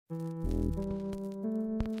Tony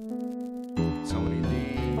D.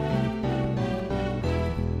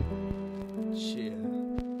 Shit.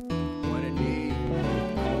 What it need.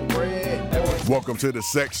 Cornbread. Welcome to the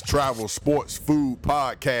Sex, Travel, Sports, Food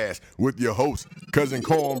Podcast with your host, Cousin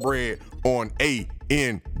Cornbread on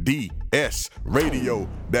ANDS Radio.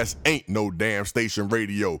 That's Ain't No Damn Station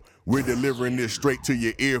Radio. We're delivering this straight to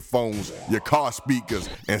your earphones, your car speakers,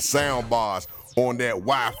 and sound bars on that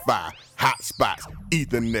Wi-Fi, hotspots,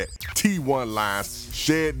 Ethernet, T1 lines,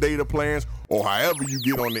 shared data plans, or however you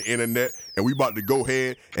get on the internet. And we about to go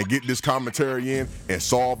ahead and get this commentary in and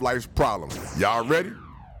solve life's problems. Y'all ready?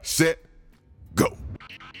 Set, go.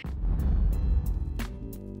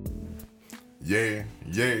 Yeah.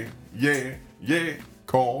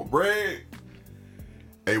 Cornbread.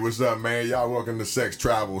 Hey, what's up, man? Y'all welcome to Sex,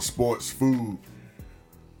 Travel, Sports, Food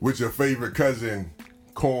with your favorite cousin,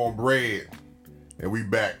 Cornbread. And we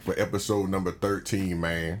back for episode number 13,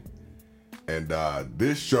 man. And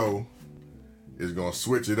this show is going to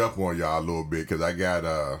switch it up on y'all a little bit because I got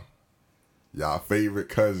y'all favorite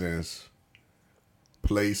cousins,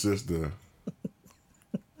 play sister,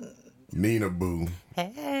 Nina Boo.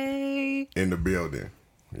 Hey. In the building.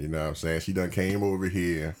 You know what I'm saying? She done came over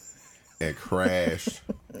here and crashed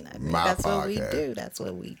my That's podcast. what we do. That's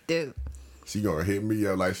what we do. She gonna hit me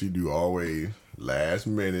up like she do always. Last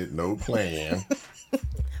minute, no plan.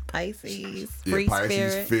 Pisces, Yeah, free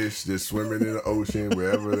Pisces spirit. fish just swimming in the ocean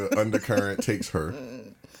wherever the undercurrent takes her.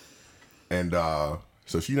 And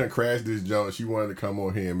so she done crashed this junk. She wanted to come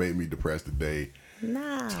on here and make me depressed today.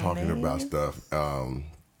 Nah, Talking man. about stuff.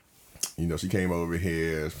 You know, she came over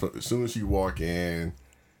here. As soon as she walked in,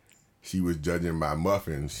 she was judging my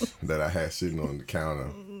muffins that I had sitting on the counter.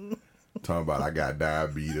 Talking about I got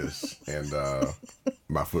diabetes and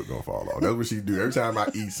my foot gonna fall off. That's what she do. Every time I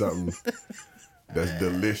eat something that's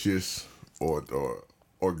delicious or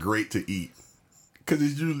great to eat, because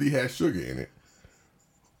it usually has sugar in it.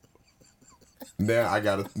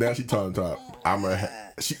 Now she talking about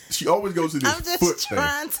she always goes to this I'm just foot thing.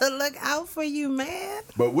 trying to look out for you, man.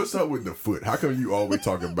 But what's up with the foot? How come you always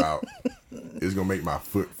talk about it's gonna make my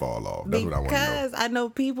foot fall off? That's what I want to know. Because I know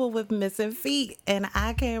people with missing feet, and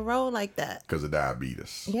I can't roll like that. Because of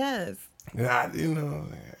diabetes. Yes. And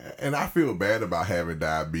I feel bad about having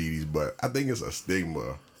diabetes, but I think it's a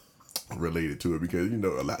stigma related to it because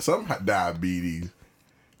some diabetes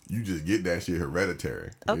you just get that shit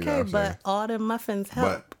hereditary. Okay, you know what I'm but saying? all the muffins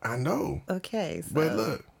help. But I know. Okay, so. But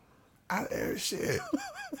look, shit.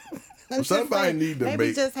 I'm just Somebody saying, need to maybe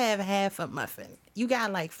make. just have half a muffin. You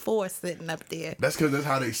got like 4 sitting up there. That's because that's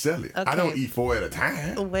how they sell it. I don't Okay. eat 4 at a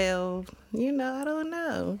time. Well, I don't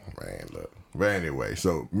know. Man, look. But anyway,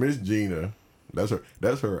 so Miss Gina, that's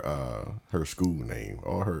her school name.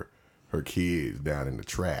 All her kids down in the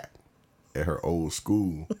trap at her old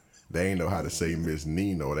school, they ain't know how to say Miss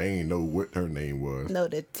Nina, or they ain't know what her name was. No,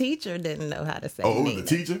 the teacher didn't know how to say Oh, it was Nina. the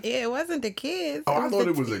teacher? Yeah, it wasn't the kids. Oh, I thought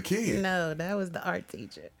the it was a kid. No, that was the art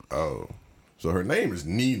teacher. Oh, so her name is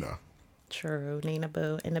Nina. True, Nina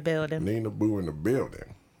Boo in the building. Nina Boo in the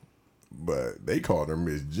building. But they called her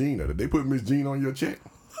Miss Gina. Did they put Miss Gina on your check?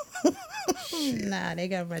 Nah, they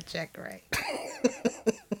got my check right.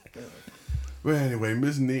 Well, anyway,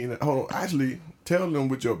 Miss Nina, hold on. Actually, tell them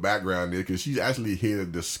what your background is, because she's actually here to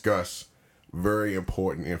discuss very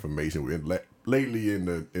important information. Lately in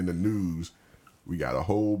the news, we got a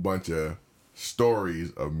whole bunch of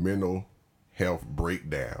stories of mental health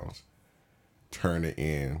breakdowns turning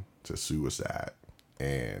into suicide.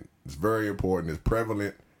 And it's very important. It's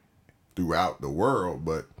prevalent throughout the world,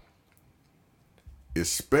 but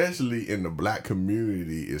especially in the black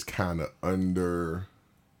community, it's kind of under...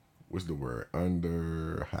 What's the word? I don't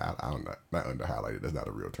know. Not under highlighted. That's not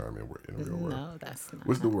a real term in a real word. No, that's not.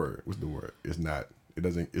 What's the word? It's not.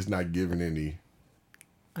 It's not giving any.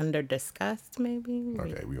 Under discussed, maybe?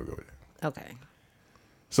 Okay, we gonna go with that. Okay.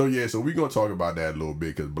 So we're gonna talk about that a little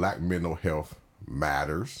bit because black mental health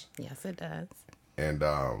matters. Yes, it does. And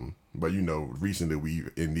but recently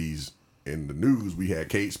in the news we had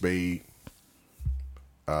Kate Spade,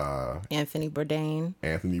 Anthony Bourdain.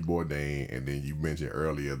 and then you mentioned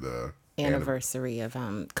earlier the Anniversary of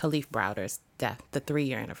Khalif Browder's death, the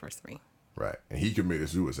 3-year anniversary. right, and he committed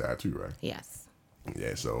suicide too, right? Yes.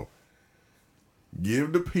 Yeah, so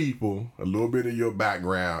give the people a little bit of your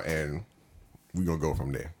background and we're going to go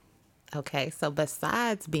from there. Okay, so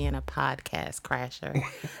besides being a podcast crasher,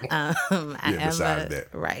 I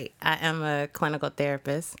am a clinical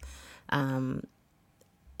therapist, and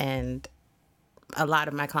a lot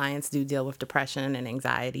of my clients do deal with depression and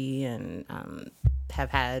anxiety and have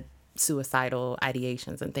had suicidal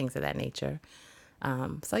ideations and things of that nature.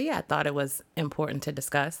 So yeah, I thought it was important to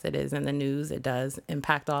discuss. It is in the news. It does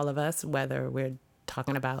impact all of us, whether we're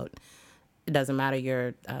talking about, it doesn't matter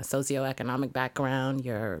your socioeconomic background,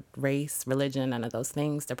 your race, religion, none of those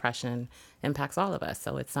things. Depression impacts all of us.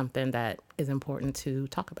 So it's something that is important to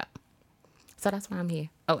talk about. So that's why I'm here.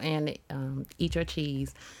 Oh, and eat your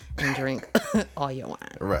cheese and drink all your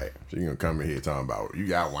wine. Right. So you're going to come in here talking about, you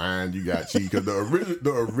got wine, you got cheese. Because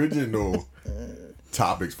the original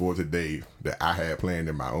topics for today that I had planned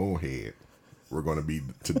in my own head were going to be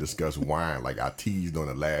to discuss wine. Like I teased on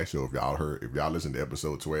the last show. If y'all listened to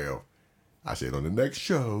episode 12, I said on the next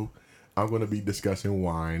show, I'm going to be discussing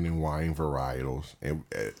wine and wine varietals. And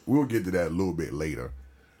we'll get to that a little bit later,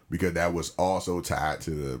 because that was also tied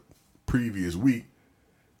to the previous week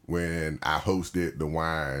when I hosted the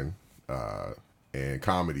wine and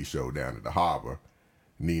comedy show down at the Harbor.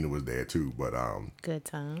 Nina was there too, but Good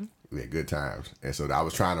time. yeah, good times. And so I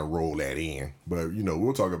was trying to roll that in, but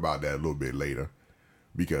we'll talk about that a little bit later,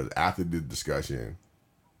 because after the discussion,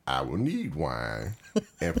 I will need wine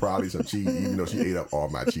and probably some cheese, even though she ate up all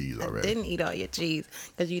my cheese already. Didn't eat all your cheese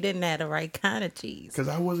because you didn't have the right kind of cheese. Because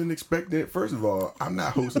I wasn't expecting. First of all, I'm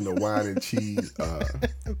not hosting a wine and cheese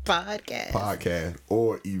podcast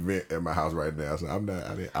or event at my house right now, so I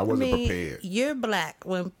wasn't prepared. You're black.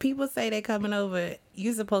 When people say they're coming over,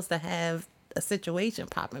 you're supposed to have a situation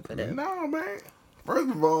popping for them. No, man. First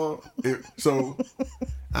of all, so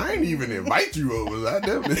I ain't even invite you over. I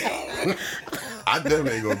definitely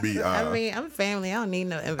ain't gonna be. I'm family. I don't need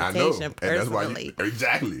no I know, invitation and that's why personally.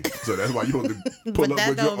 Exactly. So that's why you supposed to pull But up with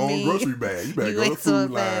your don't own mean grocery bag. You better you go to ain't Food so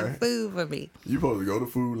Line. bad food for me. You supposed to go to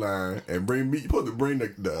Food Line and bring me. You supposed to bring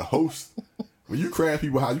the host. When you crash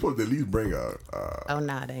people's house, you supposed to at least bring Oh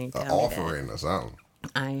no, they ain't an tell me offering or something.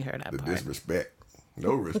 that. I ain't heard that The part. disrespect.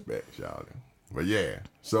 No respect, y'all. But yeah,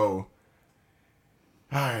 so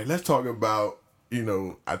all right, let's talk about,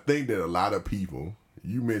 I think that a lot of people,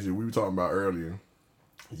 you mentioned, we were talking about earlier,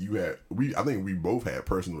 I think we both had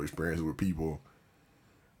personal experiences with people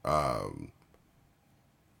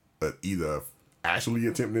either actually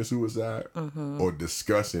attempting suicide or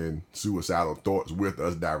discussing suicidal thoughts with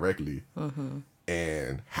us directly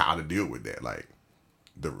and how to deal with that. Like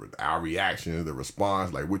our reaction, the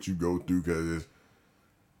response, like what you go through, because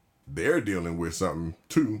they're dealing with something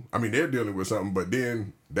too. I mean, they're dealing with something, but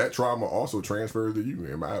then that trauma also transfers to you.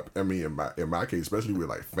 In my case, especially with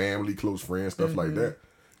like family, close friends, stuff like that,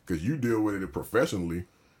 because you deal with it professionally,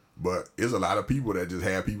 but there's a lot of people that just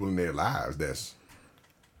have people in their lives that's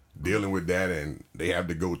dealing with that, and they have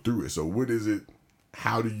to go through it. So, what is it?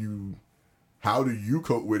 How do you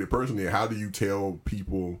cope with it personally? And how do you tell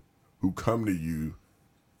people who come to you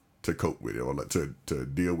to cope with it, or to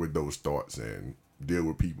deal with those thoughts and deal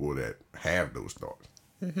with people that have those thoughts?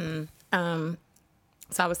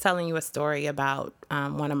 So I was telling you a story about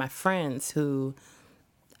one of my friends who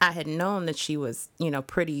I had known that she was,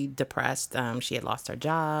 pretty depressed. She had lost her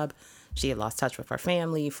job. She had lost touch with her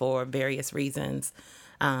family for various reasons.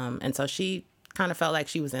 And so she kind of felt like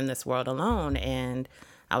she was in this world alone. And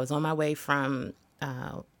I was on my way from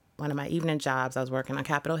one of my evening jobs. I was working on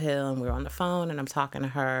Capitol Hill, and we were on the phone, and I'm talking to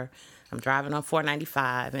her. I'm driving on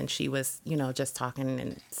 495, and she was, just talking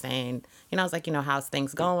and saying, I was like, how's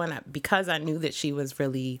things going? Because I knew that she was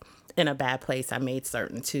really in a bad place, I made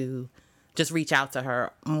certain to just reach out to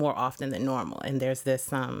her more often than normal. And there's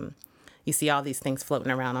this, you see all these things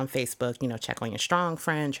floating around on Facebook, check on your strong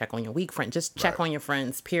friend, check on your weak friend, just check on your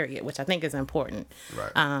friends, period, which I think is important.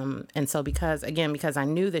 Right. And so because I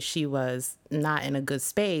knew that she was not in a good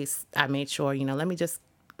space, I made sure, let me just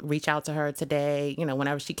reach out to her today.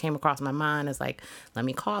 Whenever she came across my mind, it's like, let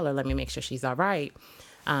me call her, let me make sure she's all right.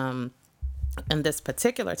 And this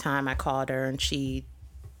particular time I called her, and she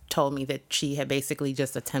told me that she had basically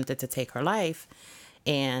just attempted to take her life.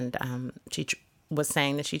 And she was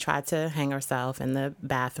saying that she tried to hang herself in the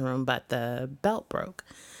bathroom, but the belt broke.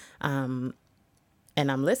 And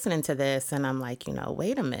I'm listening to this, and I'm like,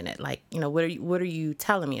 wait a minute. Like, what are you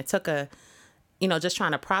telling me? It took just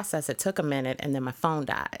trying to process it took a minute, and then my phone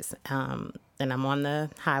dies. And I'm on the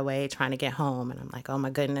highway trying to get home, and I'm like, oh my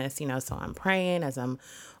goodness, so I'm praying as I'm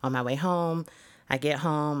on my way home. I get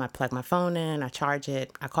home, I plug my phone in, I charge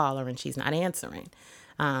it, I call her, and she's not answering.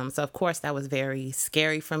 So of course that was very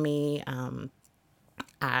scary for me.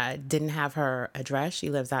 I didn't have her address. She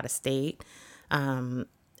lives out of state.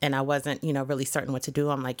 And I wasn't, really certain what to do.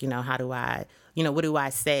 I'm like, how do I, what do I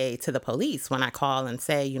say to the police when I call and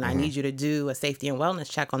say, I need you to do a safety and wellness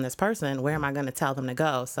check on this person? Where am I going to tell them to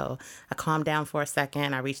go? So I calmed down for a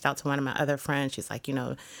second. I reached out to one of my other friends. She's like,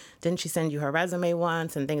 didn't she send you her resume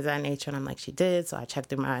once and things of that nature? And I'm like, she did. So I checked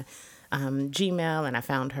through my Gmail, and I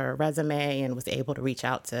found her resume and was able to reach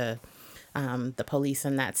out to the police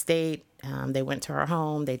in that state. They went to her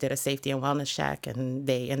home, they did a safety and wellness check, and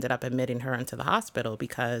they ended up admitting her into the hospital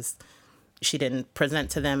because she didn't present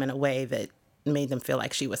to them in a way that made them feel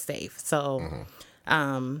like she was safe. So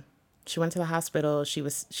she went to the hospital.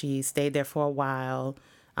 She stayed there for a while,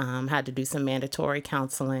 had to do some mandatory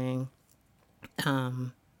counseling.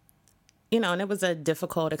 And it was a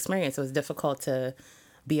difficult experience. It was difficult to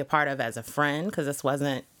be a part of as a friend because this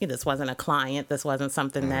wasn't a client. This wasn't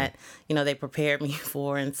something that, they prepared me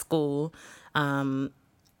for in school. So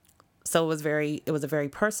it was a very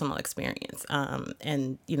personal experience.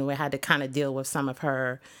 And, we had to kind of deal with some of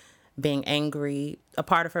her being angry, a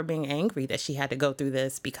part of her being angry that she had to go through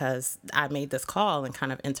this because I made this call and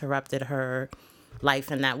kind of interrupted her life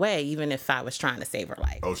in that way, even if I was trying to save her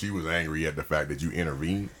life. Oh, she was angry at the fact that you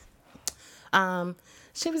intervened?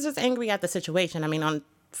 She was just angry at the situation. I mean,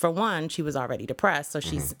 for one, she was already depressed, so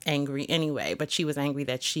she's angry anyway. But she was angry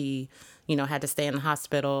that she, had to stay in the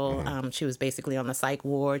hospital. She was basically on the psych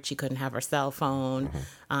ward. She couldn't have her cell phone.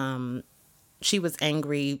 She was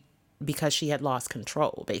angry because she had lost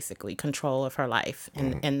control of her life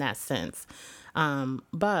in that sense.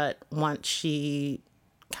 But once she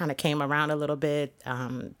kind of came around a little bit,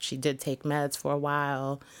 she did take meds for a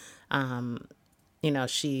while.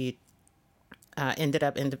 She ended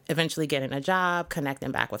up eventually getting a job,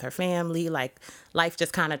 connecting back with her family. Like, life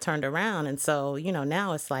just kind of turned around. And so,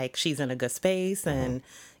 now it's like she's in a good space and,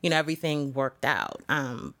 everything worked out.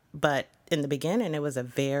 But in the beginning, it was a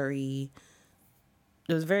very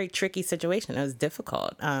tricky situation. It was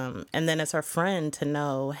difficult. And then as her friend to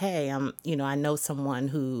know, hey, I know someone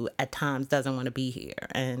who at times doesn't want to be here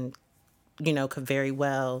and, could very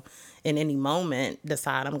well in any moment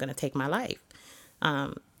decide I'm going to take my life.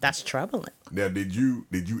 That's troubling. Now, did you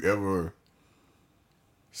ever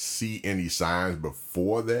see any signs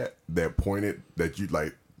before that pointed that you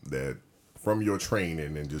like that from your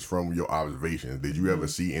training and just from your observations? Did you ever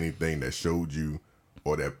see anything that showed you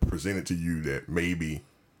or that presented to you that maybe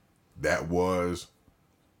that was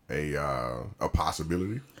a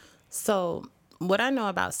possibility? So, what I know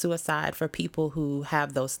about suicide for people who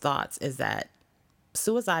have those thoughts is that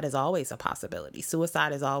suicide is always a possibility.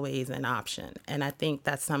 Suicide is always an option. And I think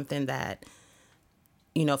that's something that,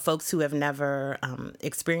 folks who have never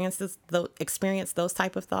experienced those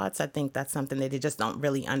type of thoughts, I think that's something that they just don't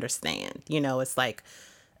really understand. It's like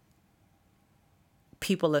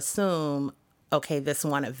people assume, okay, this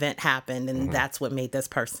one event happened and that's what made this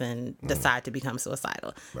person decide to become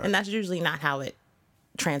suicidal. Right. And that's usually not how it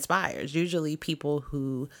transpires. Usually people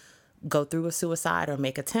who go through a suicide or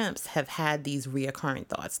make attempts have had these reoccurring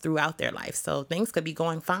thoughts throughout their life. So things could be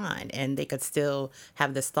going fine and they could still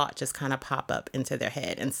have this thought just kind of pop up into their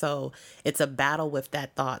head. And so it's a battle with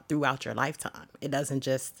that thought throughout your lifetime. It doesn't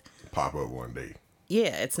just pop up one day.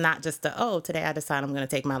 Yeah, it's not just today I decide I'm going to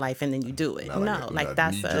take my life and then you do it. It's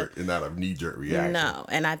not a knee-jerk reaction. No,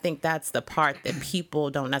 and I think that's the part that people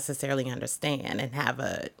don't necessarily understand and have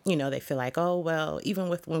they feel like, oh, well, even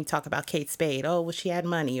when we talk about Kate Spade, oh, well, she had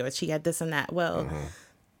money or she had this and that. Well,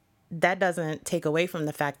 that doesn't take away from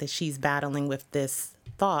the fact that she's battling with this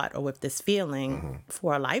thought or with this feeling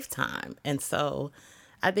for a lifetime. And so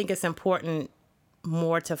I think it's important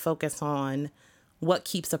more to focus on what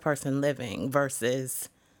keeps a person living versus,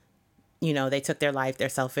 they took their life, they're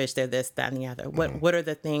selfish, they're this, that, and the other. What are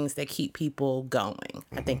the things that keep people going?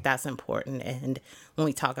 I think that's important. And when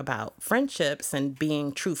we talk about friendships and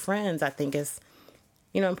being true friends, I think it's,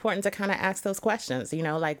 important to kind of ask those questions,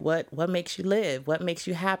 like what makes you live? What makes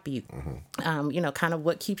you happy? Kind of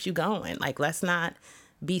what keeps you going? Like, let's not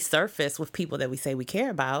be surface with people that we say we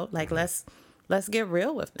care about. Like, let's get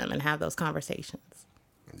real with them and have those conversations.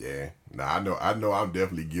 Yeah. Now, I know I'm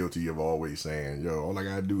definitely guilty of always saying, all I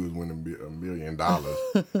got to do is win $1 million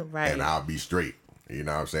right. and I'll be straight. You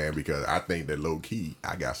know what I'm saying? Because I think that low key,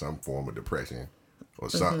 I got some form of depression or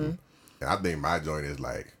something. And I think my joint is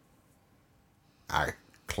like, I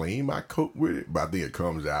claim I cope with it, but I think it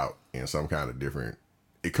comes out in some kind of different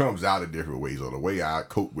ways. Or the way I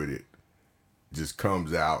cope with it just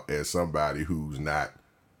comes out as somebody who's not,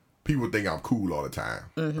 people think I'm cool all the time,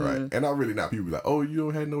 right? And I'm really not. People be like, oh, you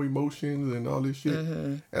don't have no emotions and all this shit.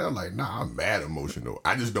 And I'm like, nah, I'm mad emotional.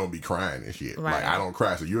 I just don't be crying and shit. Right. Like, I don't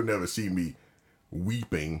cry, so you'll never see me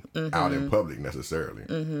weeping out in public necessarily,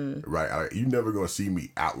 right? You never gonna see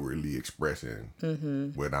me outwardly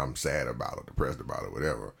expressing what I'm sad about or depressed about or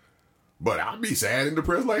whatever. But I'll be sad and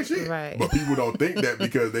depressed like shit. Right. But people don't think that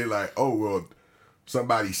because they like, oh, well,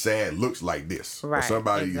 somebody sad looks like this. Right, or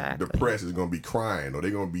somebody exactly. depressed is going to be crying, or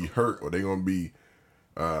they're going to be hurt, or they're going to be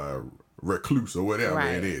recluse or whatever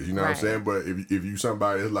Right, it is. You know what I'm right. saying? But if you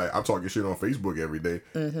somebody that's like, I'm talking shit on Facebook every day,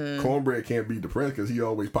 Cornbread can't be depressed because he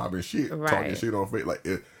always popping shit, talking Right. shit on Facebook.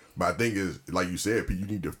 Like, my thing is, like you said, you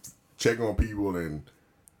need to check on people and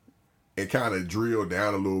kind of drill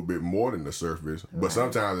down a little bit more than the surface. But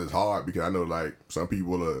sometimes it's hard because I know like some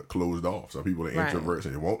people are closed off. Some people are Right. introverts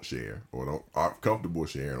and they won't share or aren't comfortable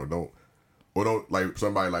sharing or don't like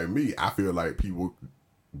somebody like me. I feel like people,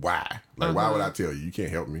 why? Like, why would I tell you? You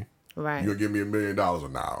can't help me. Right. You gonna give me $1 million or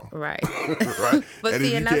now? Right. Right. But and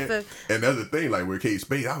see, if and you that's can't, and that's the thing. Like with Kate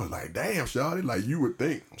Spade, I was like, damn, shawty. Like you would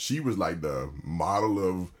think she was like the model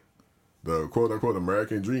of the quote unquote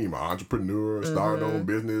American dream, an entrepreneur, starting own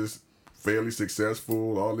business, fairly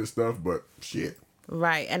successful, all this stuff. But shit.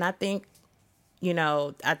 Right. And I think,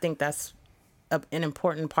 I think that's an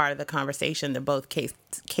important part of the conversation that both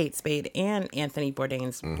Kate Spade and Anthony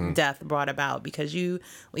Bourdain's death brought about. Because even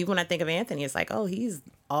when I think of Anthony, it's like, oh, he's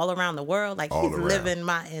all around the world. Like All he's around. living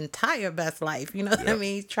my entire best life. You know what I Yep.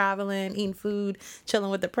 mean? He's traveling, eating food, chilling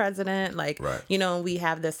with the president. Like, Right. and we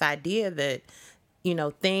have this idea that,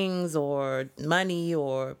 things or money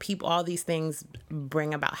or people, all these things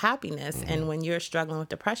bring about happiness. And when you're struggling with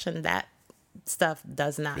depression, that stuff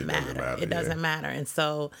does not It doesn't matter. matter, It doesn't yeah. matter. And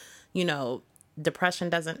so, depression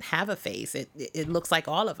doesn't have a face. It looks like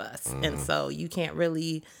all of us. And so you can't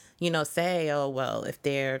really, say, oh, well, if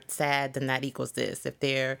they're sad, then that equals this. If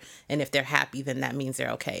they're happy, then that means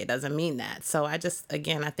they're okay. It doesn't mean that. So I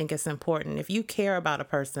think it's important. If you care about a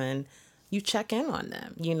person, you check in on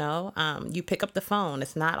them, you pick up the phone.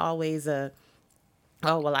 It's not always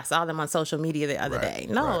oh, well, I saw them on social media the other Right, day.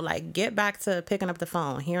 No, right. like get back to picking up the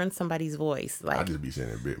phone, hearing somebody's voice. I Like, just be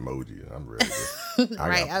sending bit emojis. I'm ready. I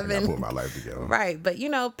Right, got to put my life together. right. But,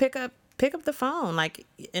 pick up the phone, like,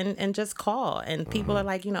 and just call. And people are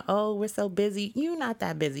like, oh, we're so busy. You're not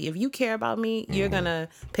that busy. If you care about me, you're going to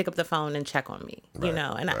pick up the phone and check on me, Right,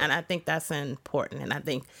 and right. I think that's important. And I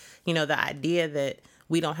think, the idea that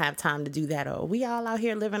we don't have time to do that, or we all out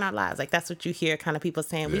here living our lives. Like, that's what you hear kind of people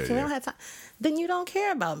saying, we Yeah, don't yeah. have time. Then you don't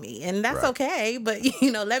care about me. And that's Right. okay. But,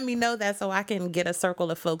 let me know that so I can get a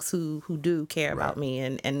circle of folks who do care about me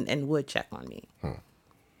and would check on me.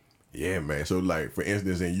 Yeah, man. So, like, for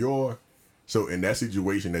instance, in that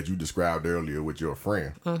situation that you described earlier with your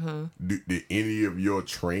friend, did any of your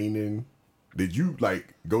training, did you,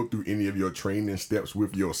 like, go through any of your training steps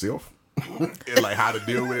with yourself? And, like, how to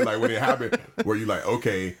deal with it? Like, when it happened, were you like,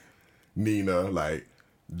 okay, Nina, like,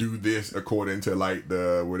 do this according to, like,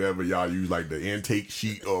 the, whatever y'all use, like, the intake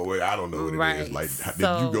sheet or what, I don't know what it Right. is. Like, did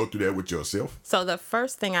So- you go through that with yourself? So the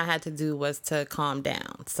first thing I had to do was to calm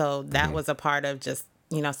down. So that was a part of just,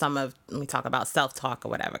 some of, when we talk about self-talk or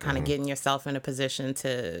whatever, kind of getting yourself in a position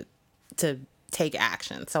to take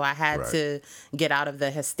action. So I had Right. to get out of the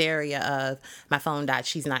hysteria of my phone died,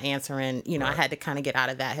 she's not answering. I had to kind of get out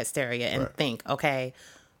of that hysteria and Right. think, okay,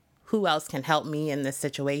 who else can help me in this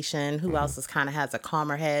situation? Who else is kind of has a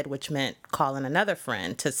calmer head, which meant calling another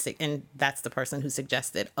friend and that's the person who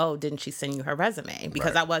suggested, oh, didn't she send you her resume?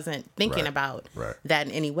 Because Right. I wasn't thinking Right. about Right. that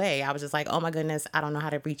in any way. I was just like, oh my goodness, I don't know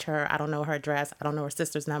how to reach her. I don't know her address. I don't know her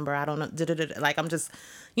sister's number. I don't know. Like, I'm just,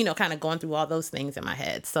 kind of going through all those things in my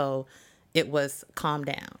head. So it was calm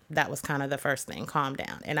down. That was kind of the first thing, calm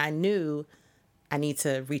down. And I knew I need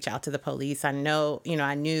to reach out to the police. I know,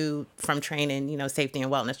 I knew from training, safety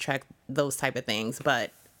and wellness check, those type of things.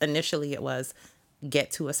 But initially it was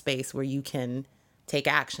get to a space where you can take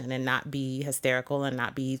action and not be hysterical and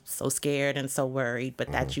not be so scared and so worried,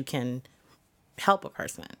 but that you can help a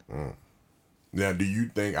person. Now, do you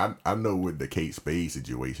think, I know with the Kate Spade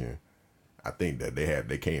situation, I think that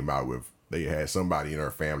they came out with, they had somebody in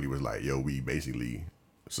her family was like, yo, we basically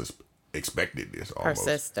expected this Her almost.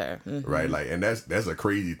 sister. Mhm. Right? Like, and that's a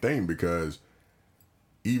crazy thing because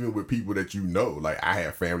even with people that like I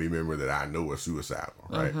have family members that I know are suicidal,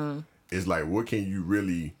 right? It's like, what can you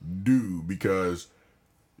really do? Because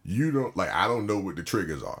you don't, like, I don't know what the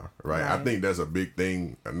triggers are, right? I Right. think that's a big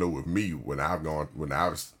thing. I know with me, when I've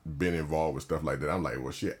been involved with stuff like that, I'm like,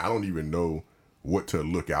 well, shit, I don't even know what to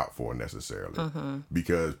look out for necessarily.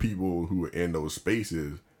 Because people who are in those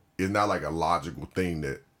spaces, it's not like a logical thing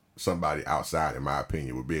that somebody outside, in my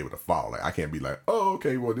opinion, would be able to follow. Like, I can't be like, oh,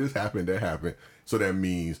 okay, well, this happened, that happened, so that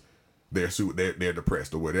means they're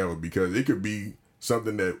depressed or whatever, because it could be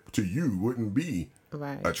something that to you wouldn't be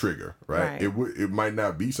Right. a trigger, right? Right. It might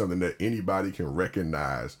not be something that anybody can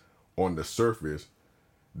recognize on the surface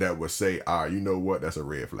that would say, you know what, that's a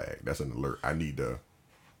red flag, that's an alert, I need to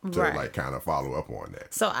Right. like kind of follow up on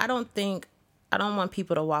that. So I don't want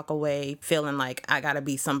people to walk away feeling like I got to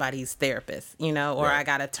be somebody's therapist, or Right. I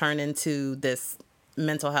got to turn into this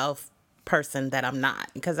mental health person that I'm not,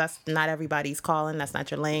 because that's not everybody's calling. That's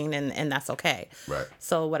not your lane, and that's okay. Right.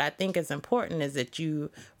 So what I think is important is that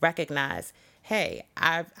you recognize, hey,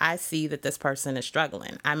 I see that this person is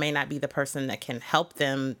struggling. I may not be the person that can help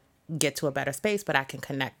them get to a better space, but I can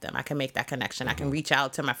connect them. I can make that connection. I can reach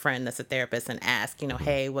out to my friend that's a therapist and ask,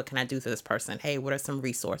 hey, what can I do for this person? Hey, what are some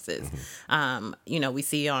resources? We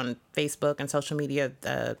see on Facebook and social media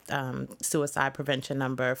the suicide prevention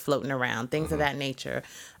number floating around, things of that nature.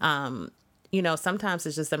 Sometimes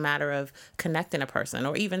it's just a matter of connecting a person,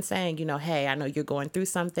 or even saying, hey, I know you're going through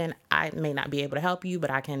something. I may not be able to help you, but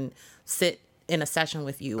I can sit in a session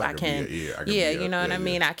with you. I can what I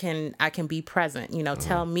mean? I can be present,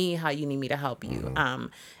 tell me how you need me to help you.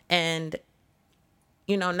 And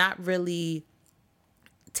not really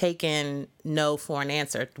taking no for an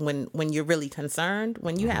answer when you're really concerned.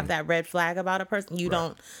 When you have that red flag about a person, you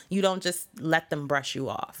don't just let them brush you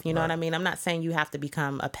off. You know what I mean? I'm not saying you have to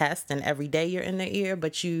become a pest and every day you're in their ear,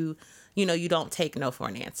 but you don't take no for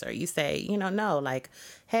an answer. You say, no, like,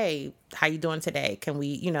 hey, how you doing today? Can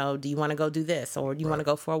we, do you want to go do this? Or do you want to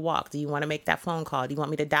go for a walk? Do you want to make that phone call? Do you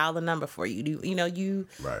want me to dial the number for you?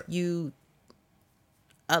 You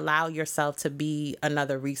allow yourself to be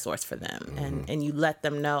another resource for them. And you let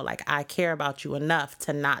them know, like, I care about you enough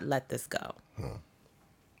to not let this go.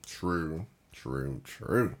 True.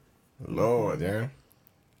 Lord, yeah.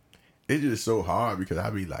 It's just so hard because I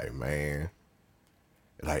be like, man,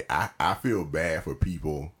 like, I feel bad for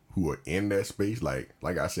people who are in that space. Like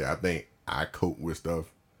I said, I think I cope with stuff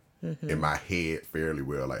in my head fairly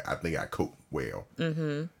well. Like, I think I cope well.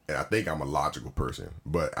 And I think I'm a logical person.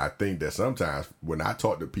 But I think that sometimes when I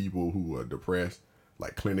talk to people who are depressed,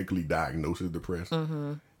 like clinically diagnosed as depressed,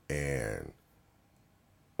 and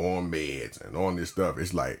on meds and on this stuff,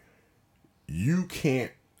 it's like, you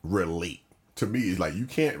can't relate. To me, it's like you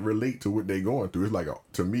can't relate to what they're going through. It's like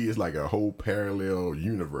to me, it's like a whole parallel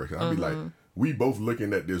universe. I'll be like, we both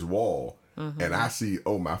looking at this wall, and I see,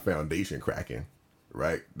 my foundation cracking,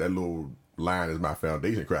 right? That little line is my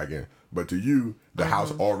foundation cracking. But to you, the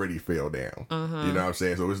house already fell down. You know what I'm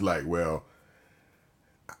saying? So it's like, well,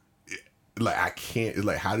 like I can't. It's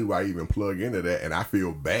like, how do I even plug into that? And I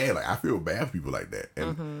feel bad. Like I feel bad for people like that.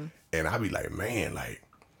 And I be like, man, like,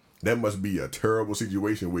 that must be a terrible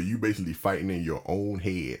situation where you basically fighting in your own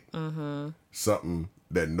head something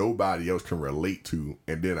that nobody else can relate to,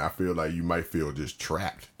 and then I feel like you might feel just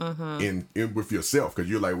trapped in with yourself,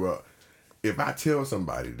 because you're like, well, if I tell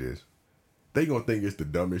somebody this, they gonna think it's the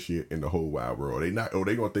dumbest shit in the whole wide world. They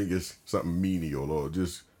gonna think it's something menial or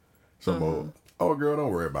just some old, oh girl,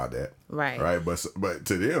 don't worry about that, right? But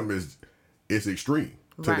to them it's extreme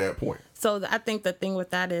to that point. So I think the thing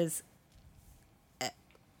with that is,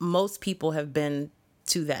 most people have been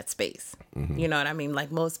to that space. You know what I mean?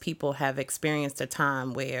 Like, most people have experienced a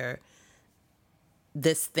time where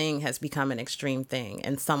this thing has become an extreme thing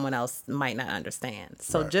and someone else might not understand.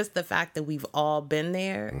 So just the fact that we've all been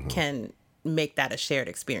there can make that a shared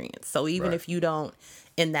experience. So even if you don't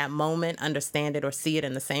in that moment understand it or see it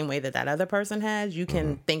in the same way that other person has, you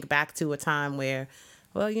can think back to a time where,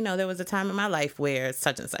 well, there was a time in my life where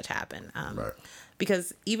such and such happened.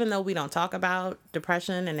 Because even though we don't talk about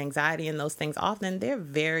depression and anxiety and those things often, they're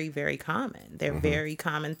very, very common. They're very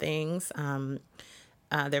common things.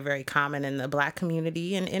 They're very common in the Black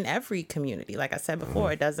community and in every community. Like I said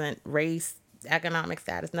before, it doesn't race, economic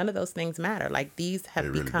status, none of those things matter. Like, these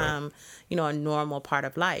have become, a normal part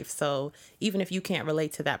of life. So even if you can't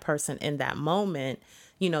relate to that person in that moment,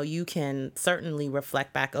 you can certainly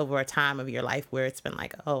reflect back over a time of your life where it's been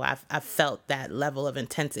like, oh, I've felt that level of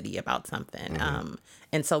intensity about something.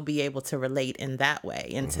 And so be able to relate in that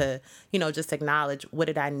way and to, just acknowledge, what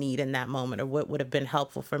did I need in that moment, or what would have been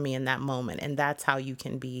helpful for me in that moment. And that's how you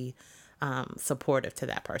can be supportive to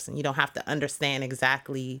that person. You don't have to understand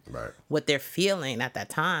exactly what they're feeling at that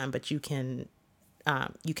time, but you can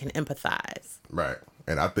empathize. Right.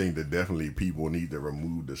 And I think that definitely people need to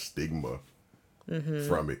remove the stigma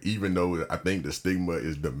from it. Even though I think the stigma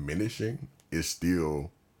is diminishing, it's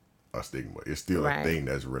still a stigma. It's still a thing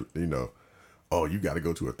that's, oh, you got to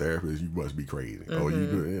go to a therapist, you must be crazy.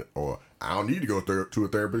 Or I don't need to go to a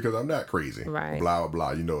therapist because I'm not crazy. Right. Blah,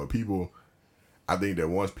 blah, blah. People, I think that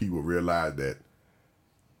once people realize that,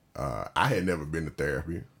 I had never been to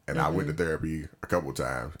therapy, and I went to therapy a couple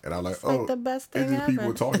times, and I'm like, it's like the best thing it's just ever.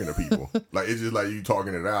 people talking to people. Like, it's just like you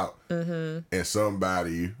talking it out, and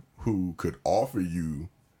somebody who could offer you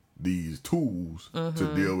these tools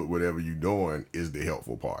to deal with whatever you're doing is the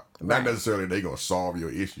helpful part. Not necessarily they gonna solve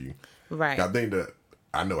your issue. Right. I think that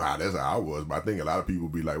I know that's how I was, but I think a lot of people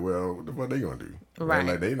be like, well, what the fuck they gonna do? Right.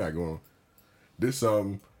 Like, they not gonna. This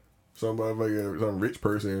some motherfucker, some rich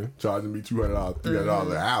person charging me $200,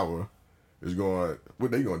 $300 an hour is going. What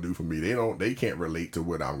they gonna do for me? They can't relate to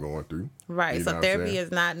what I'm going through. Right. You know So what therapy I'm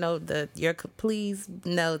is not please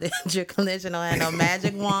know that your clinician don't have no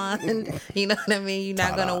magic wand. You know what I mean? You're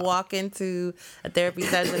not gonna walk into a therapy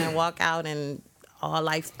session and walk out and all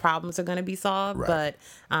life's problems are gonna be solved. Right.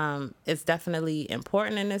 But it's definitely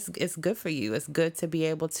important, and it's good for you. It's good to be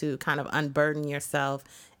able to kind of unburden yourself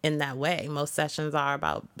in that way. Most sessions are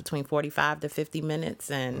about between 45 to 50 minutes,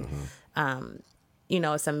 and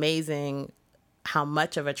it's amazing how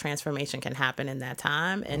much of a transformation can happen in that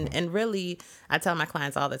time. And really, I tell my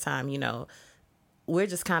clients all the time, we're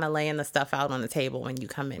just kind of laying the stuff out on the table when you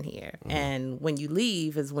come in here. And when you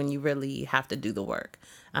leave is when you really have to do the work.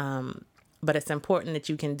 But it's important that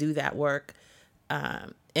you can do that work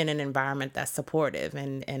in an environment that's supportive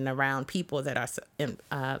and around people that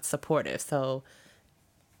are supportive. So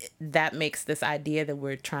that makes this idea that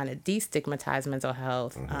we're trying to destigmatize mental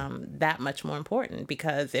health that much more important,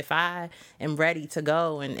 because if I am ready to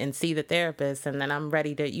go and see the therapist, and then I'm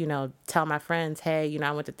ready to, tell my friends, hey,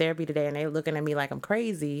 I went to therapy today, and they're looking at me like I'm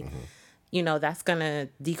crazy, that's going to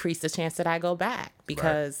decrease the chance that I go back,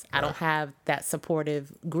 because I don't have that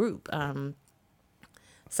supportive group.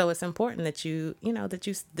 So it's important that you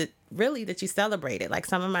celebrate it. Like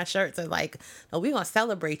some of my shirts are like, oh, we're going to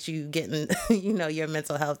celebrate you getting, your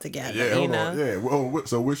mental health together. Yeah, hold on. Yeah. Well,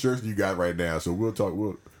 so what shirts do you got right now? So we'll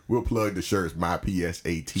plug the shirts, my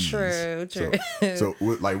PSATs. True. So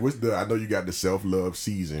what's I know you got the Self-Love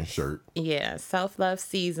Season shirt. Yeah, Self-Love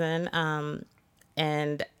Season.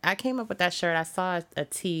 And I came up with that shirt. I saw a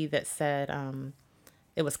tee that said,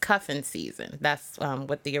 it was cuffing season. That's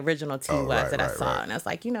what the original tee was I saw. Right. And I was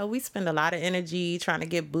like, we spend a lot of energy trying to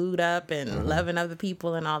get booed up and loving other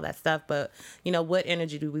people and all that stuff. But, what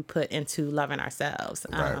energy do we put into loving ourselves?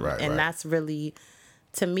 And that's really,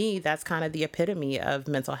 to me, that's kind of the epitome of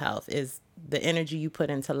mental health, is the energy you put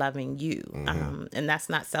into loving you. And that's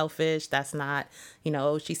not selfish. That's not,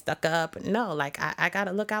 she stuck up. No, I got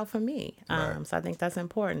to look out for me. So I think that's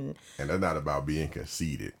important. And that's not about being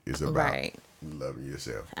conceited. It's about loving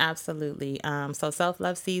yourself. Absolutely. So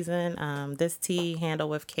Self-Love Season, this tee, handle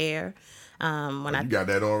with care. You got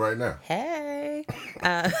that on right now. Hey.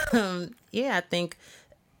 Yeah, I think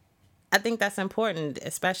that's important,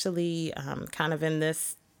 especially kind of in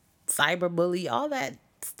this cyberbully, all that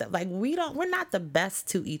stuff. Like we're not the best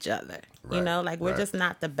to each other. We're just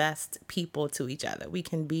not the best people to each other. We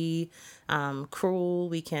can be cruel.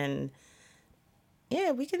 We can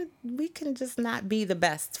just not be the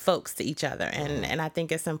best folks to each other. And I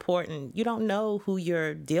think it's important. You don't know who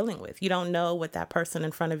you're dealing with. You don't know what that person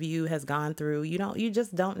in front of you has gone through. You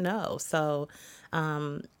just don't know. So,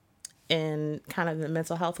 in kind of the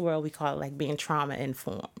mental health world, we call it like being trauma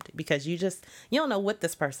informed, because you don't know what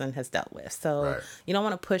this person has dealt with. So you don't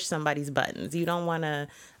want to push somebody's buttons. You don't want to,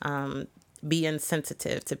 be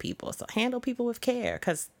insensitive to people. So handle people with care,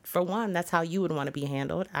 because for one, that's how you would want to be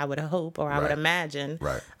handled, I would hope, or I would imagine.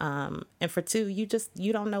 Right. And for two, you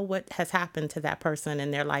don't know what has happened to that person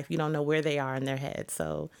in their life. You don't know where they are in their head.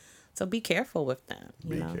 So be careful with them.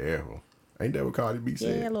 Be careful. Ain't that what Cardi B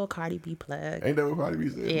said? Yeah, a little Cardi B plug. Ain't that what Cardi B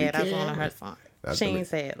said? Yeah, that's one of her songs. She ain't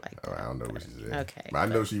say it like that. I don't know what she said. Okay. But I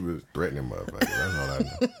know she was threatening motherfuckers. That's all I know.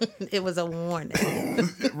 It was a warning.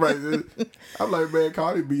 Right. I'm like, man,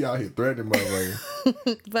 Cardi B out here threatening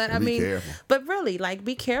motherfuckers. But be careful. But really,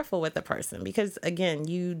 be careful with the person, because again,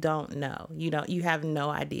 you don't know. You have no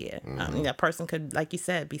idea. That person could, like you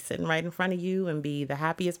said, be sitting right in front of you and be the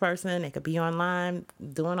happiest person. They could be online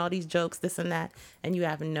doing all these jokes, this and that, and you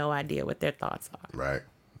have no idea what their thoughts are. Right.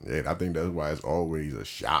 And I think that's why it's always a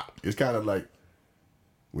shock. It's kind of like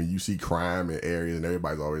when you see crime in areas and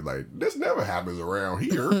everybody's always like, this never happens around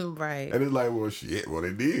here. Right. And it's like, well, shit, well,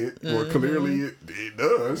 it did. Well, clearly it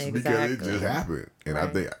does, because it just happened. And I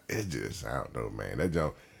think it just, I don't know, man. That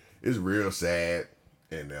jump, it's real sad.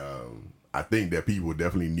 And I think that people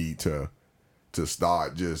definitely need to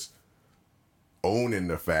start just owning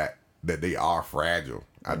the fact that they are fragile.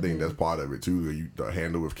 I think that's part of it, too. The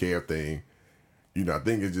handle with care thing. I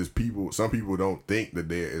think it's just some people don't think that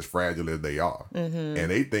they're as fragile as they are.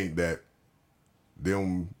 And they think that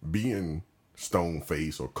them being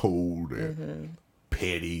stone-faced or cold and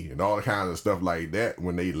petty and all kinds of stuff like that,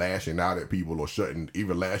 when they lashing out at people or shutting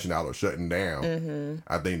down,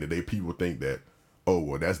 I think that people think that, oh,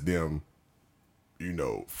 well, that's them,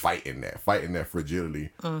 fighting that fragility.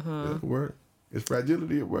 That's the word. It's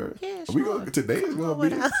fragility at work. Yeah, sure. Today is going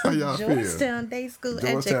to be. How y'all feel? Georgetown Day School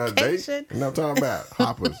education. And I'm talking about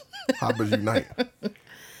Hoppers Unite.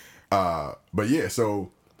 But yeah, so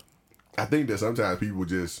I think that sometimes people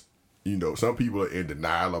just you know, some people are in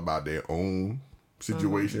denial about their own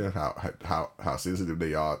situation, how sensitive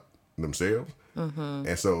they are themselves,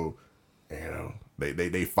 and so, you know,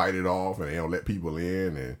 they fight it off and they don't let people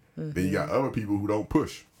in, and then you got other people who don't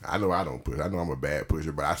push. I know I don't push. I know I'm a bad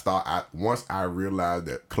pusher, but once I realized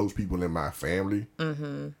that close people in my family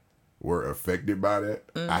were affected by that,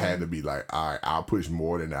 I had to be like, all right, I'll push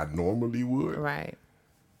more than I normally would. Right.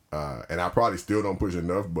 And I probably still don't push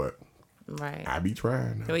enough, but Right. I be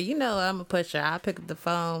trying now. Well, you know I'm a pusher. I'll pick up the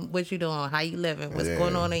phone. What you doing? How you living? What's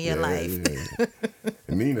going on in your life? Yeah.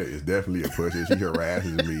 Nina is definitely a pusher. She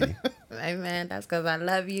harasses me. Hey, man, that's because I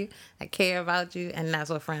love you. I care about you. And that's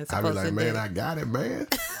what friends I supposed be like, to man, do. I got it, man.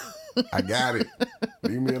 I got it.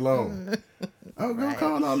 Leave me alone. Oh, go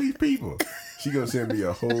call all these people. She gonna send me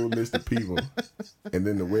a whole list of people, and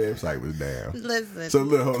then the website was down. Listen. So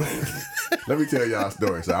look, hold on. Let me tell y'all a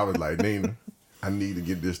story. So I was like, Nina, I need to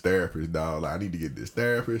get this therapist, dog. Like, I need to get this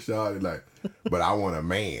therapist, y'all. Like, but I want a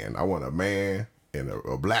man. I want a man and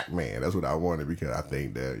a black man. That's what I wanted, because I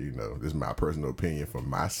think that, you know, this is my personal opinion for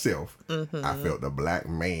myself. I felt a black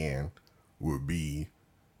man would be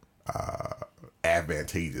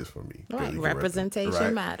advantageous for me. Right.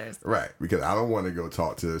 Representation matters. Right. Because I don't want to go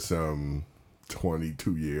talk to some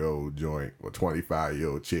 22-year-old joint or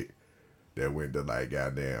 25-year-old chick that went to like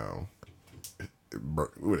goddamn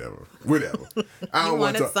whatever. I don't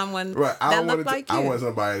want someone right. I that don't want looked like you. I want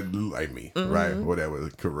somebody like me, right? Whatever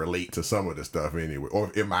could relate to some of the stuff anyway,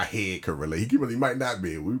 or in my head could relate. He might not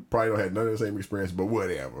be. We probably don't have none of the same experience, but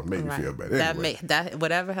whatever, make me feel better. Anyway. That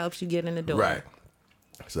whatever helps you get in the door. Right.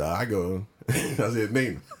 So I go. I said,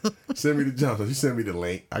 Nina, send me the jump. So she sent me the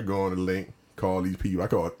link. I go on the link, call these people. I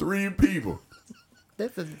called 3 people.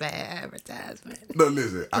 This is bad advertisement. No,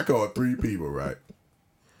 listen. I called 3 people, right?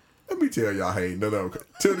 Let me tell y'all, hey, no.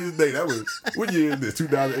 Till this day, that was, what year is this?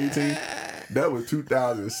 2018? That was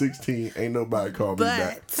 2016. Ain't nobody called me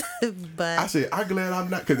back. But I said, I'm glad I'm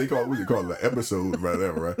not, because they call it an episode or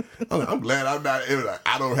whatever, right? I'm glad I'm not,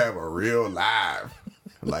 I don't have a real live,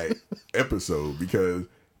 like, episode, because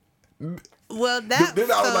well, that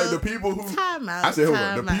then I was like, the people who time out, I said, hold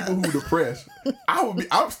on, the people who depressed,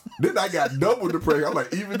 then I got double depressed. I'm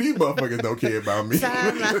like, even these motherfuckers don't care about me.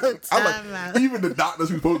 Time out. Even the doctors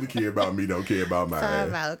who supposed to care about me don't care about my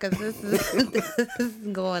time ass. out, because this is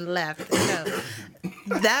going left.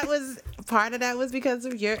 No, that was part of that was because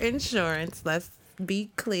of your insurance. Let's be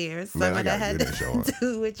clear. Some Man, I of that got had good to insurance.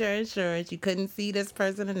 do with your insurance. You couldn't see this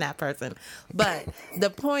person and that person. But the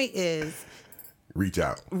point is, Reach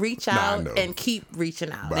out and keep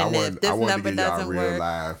reaching out. But and if this I wanted number to get y'all doesn't real work,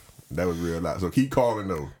 live. That was real live. So keep calling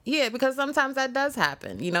though. yeah, because sometimes that does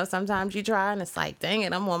happen. You know, sometimes you try and it's like, dang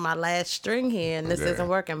it, I'm on my last string here and this isn't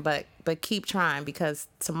working. But keep trying, because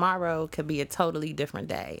tomorrow could be a totally different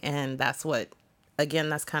day. And that's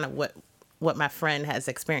that's kind of what my friend has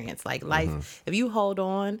experienced. Like life, if you hold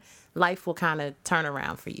on, life will kind of turn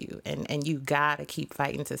around for you, and you gotta keep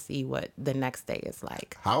fighting to see what the next day is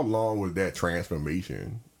like. How long was that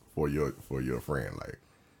transformation for your friend? Like,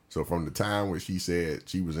 so from the time where she said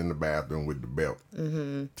she was in the bathroom with the belt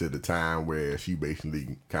to the time where she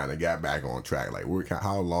basically kind of got back on track, like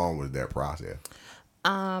how long was that process?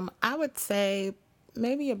 I would say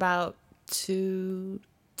maybe about 2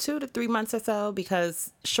 to 3 months or so,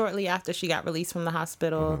 because shortly after she got released from the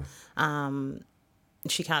hospital,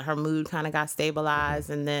 her mood kind of got stabilized,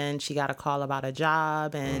 and then she got a call about a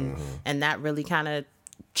job, and that really kind of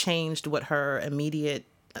changed what her immediate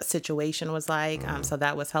situation was like. So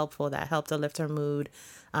that was helpful. That helped to lift her mood.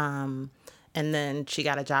 And then she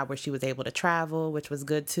got a job where she was able to travel, which was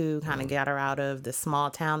good too, kind of get her out of the small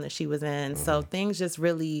town that she was in. So things just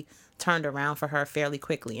really turned around for her fairly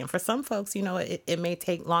quickly. And for some folks, you know, it may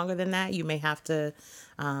take longer than that. You may have to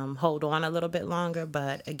hold on a little bit longer.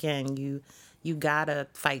 But again, you gotta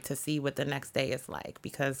fight to see what the next day is like,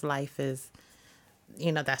 because life is,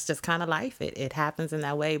 you know, that's just kind of life. It happens in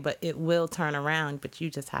that way, but it will turn around, but you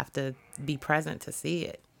just have to be present to see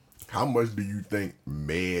it. How much do you think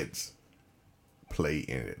meds play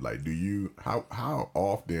in it? Like, how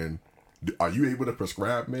often are you able to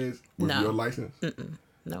prescribe meds with your license?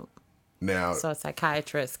 Nope. Now, so a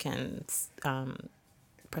psychiatrist can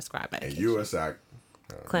prescribe medication. And you're a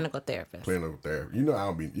clinical therapist. Clinical therapist. You know,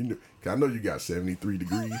 I know you got 73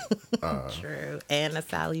 degrees. True. And a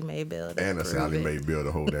Sally Mae bill. And a Sally Mae bill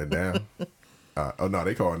to hold that down. Oh no,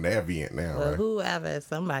 they call it Navient now, well, right? Whoever,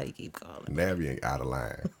 somebody keep calling. Navient out of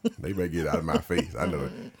line. They better get out of my face. I know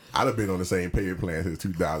it. I'd have been on the same payment plan since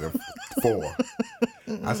 2004.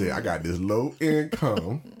 I said, I got this low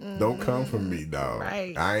income. Don't come for me, dog.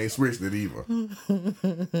 Right. I ain't switched it either.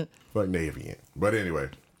 Fuck Navient. But anyway,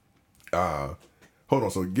 hold hold on.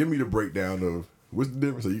 So give me the breakdown of what's the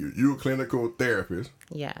difference. So you're a clinical therapist.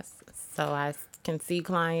 Yes. So I can see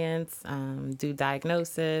clients, do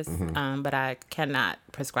diagnosis, but I cannot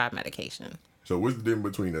prescribe medication. So what's the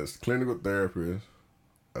difference between a clinical therapist,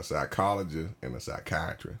 a psychologist, and a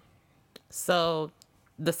psychiatrist? So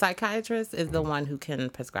the psychiatrist is the one who can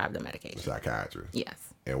prescribe the medication. Psychiatrist.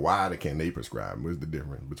 Yes. And why can they prescribe? What's the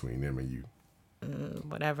difference between them and you?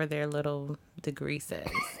 Whatever their little degree says.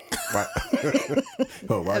 Why?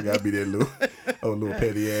 Oh, why gotta be that little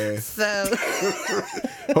petty ass? So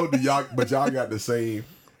Oh, but y'all got the same.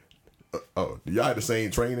 Do y'all have the same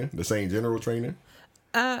training, the same general training?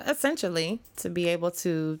 essentially, to be able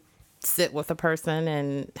to sit with a person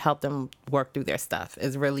and help them work through their stuff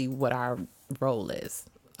is really what our role is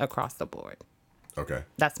across the board. Okay.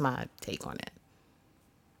 That's my take on it.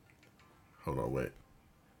 Hold on, wait.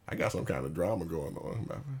 I got some kind of drama going on.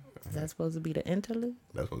 Is that supposed to be the interlude?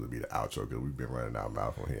 That's supposed to be the outro because we've been running out of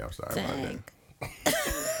mouth on here. I'm sorry Dang. about that.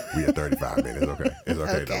 We at 35 minutes. Okay. It's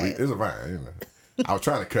okay, though. It's fine. You know. I was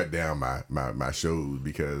trying to cut down my shows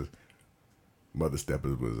because Mother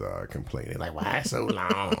Steppers was complaining, like, why it's so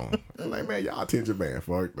long? I'm like, man, y'all attention man,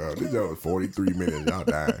 fucked up. This joke was 43 minutes. Y'all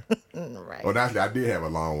dying. Right. Well, actually, I did have a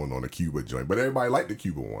long one on the Cuba joint, but everybody liked the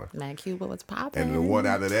Cuba one. Man, Cuba was popping. And the one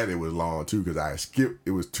after that, it was long too because I skipped.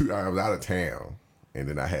 I was out of town, and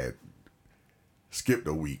then I had skipped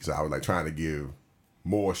a week, so I was like trying to give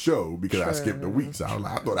more show because I skipped a week. So I was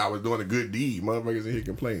like, I thought I was doing a good deed. Motherfuckers in here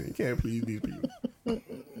complaining. You can't please these people.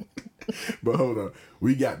 But hold on,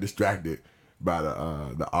 we got distracted by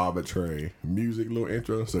the arbitrary music little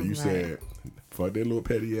intro. So you said, fuck that little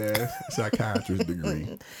petty ass psychiatrist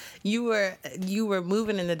degree. You were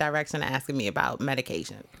moving in the direction of asking me about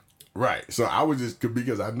medication. Right. So I was just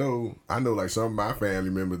because I know like some of my family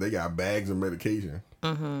members, they got bags of medication.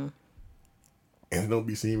 Mm-hmm. And it don't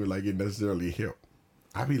be seeming like it necessarily help.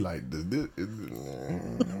 I be like, they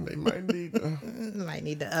might need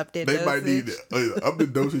to up their they dosage. might need to up the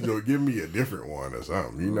dosage or give me a different one or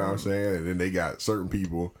something. You know what I'm saying? And then they got certain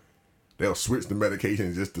people, they'll switch the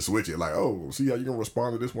medication just to switch it. Like, oh, see how you can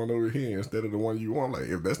respond to this one over here instead of the one you want. Like,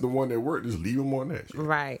 if that's the one that worked, just leave them on that shit.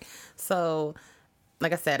 Right. So,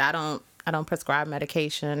 like I said, I don't prescribe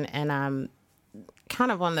medication, and I'm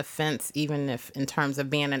kind of on the fence, even if in terms of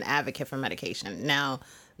being an advocate for medication. Now,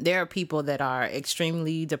 there are people that are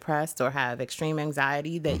extremely depressed or have extreme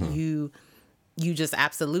anxiety that you just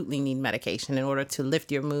absolutely need medication in order to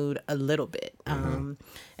lift your mood a little bit. And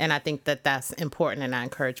I think that that's important, and I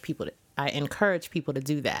encourage people to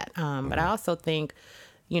do that. But I also think,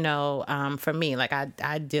 for me, like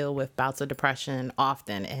I deal with bouts of depression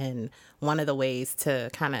often, and one of the ways to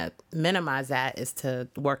kind of minimize that is to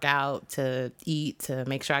work out, to eat, to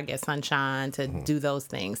make sure I get sunshine, to do those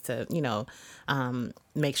things, to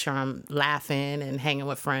make sure I'm laughing and hanging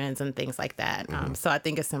with friends and things like that. So I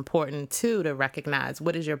think it's important too to recognize,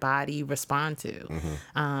 what does your body respond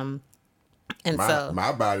to. And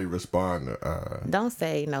my body respond to don't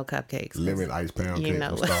say no cupcakes. lemon ice pound cakes from Starbucks. You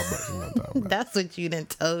know what I'm talking about. That's what you done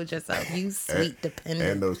told yourself. You sweet dependent.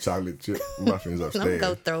 And those chocolate chip muffins upstairs. Don't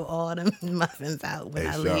go throw all them muffins out when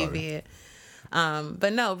I leave here.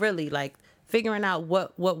 But no, really, like figuring out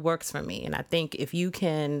what works for me. And I think if you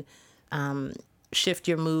can shift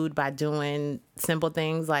your mood by doing simple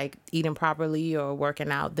things like eating properly or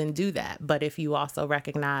working out, then do that. But if you also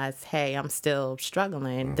recognize, hey, I'm still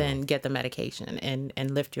struggling, then get the medication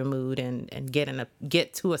and lift your mood and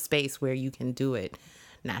get to a space where you can do it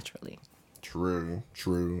naturally. True.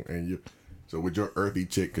 And so with your earthy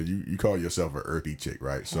chick, because you call yourself an earthy chick,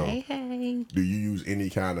 right? So Hey. do you use any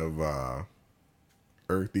kind of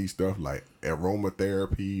earthy stuff like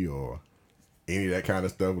aromatherapy or any of that kind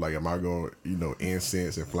of stuff? Like, am I going,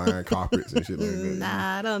 incense and flying carpets and shit like that?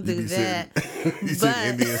 Nah, I don't do that. You sit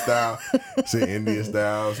Indian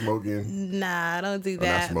style smoking? Nah, I don't do Not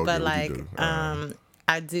that. smoking, But what you like, do?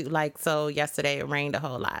 I do so yesterday it rained a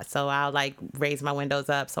whole lot. So I'll like raise my windows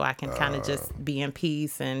up so I can kind of just be in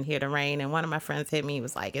peace and hear the rain. And one of my friends hit me,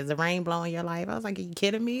 was like, is the rain blowing your life? I was like, are you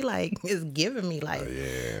kidding me? Like, it's giving me life.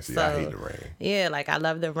 Yeah, see, So, I hate the rain. Yeah, like I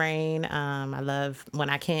love the rain. I love when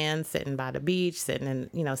I can sitting by the beach, sitting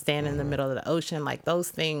in, standing in the middle of the ocean. Like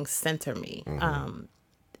those things center me.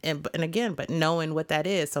 And again, but knowing what that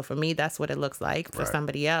is. So for me, that's what it looks like. For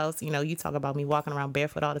somebody else, you talk about me walking around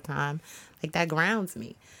barefoot all the time. Like that grounds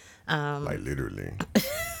me. Like literally.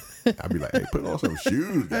 I'd be like, hey, put on some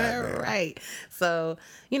shoes, goddamn. Right. So,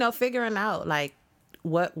 figuring out like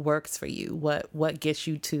what works for you, what gets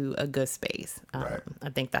you to a good space. Right. I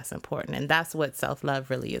think that's important. And that's what self-love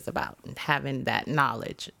really is about. Having that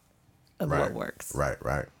knowledge of what works. Right.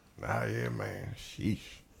 Ah, yeah, man. Sheesh.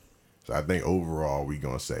 So I think overall we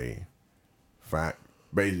gonna say,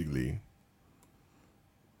 basically,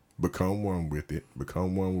 become one with it.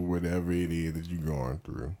 Become one with whatever it is that you're going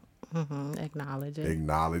through. Acknowledge it.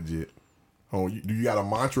 Acknowledge it. Oh, do you got a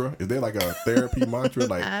mantra? Is there like a therapy mantra?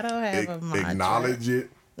 Like I don't have a mantra. Acknowledge it.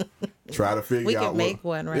 Try to figure out. We can make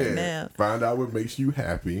one right now. Find out what makes you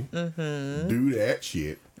happy. Do that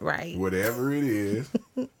shit. Right. Whatever it is,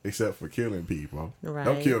 except for killing people. Right.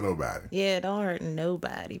 Don't kill nobody. Yeah, don't hurt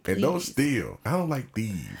nobody, please. And don't steal. I don't like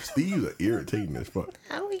thieves. Thieves are irritating as fuck.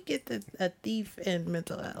 How do we get a thief in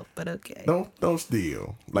mental health? But okay. Don't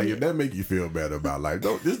steal. Like if that make you feel better about life,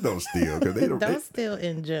 don't steal because they don't steal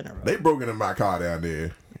in general. They broke into my car down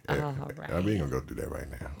there. Oh, right. We ain't gonna go through that right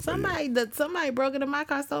now. Somebody broke into my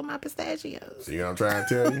car, stole my pistachios. See what I'm trying to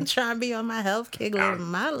tell you? Trying to be on my health kick living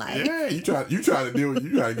my life. Yeah, you trying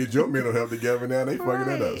to get your mental health together now. They fucking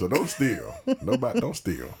that up. So don't steal. Nobody don't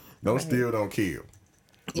steal. Don't steal, don't kill.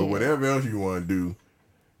 But whatever else you want to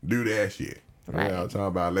do that shit. Right. You know what I'm talking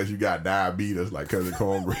about? Unless you got diabetes like Cousin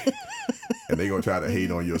Cornbread. And they gonna try to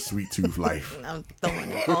hate on your sweet tooth life. I'm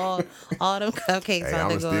throwing all them cupcakes on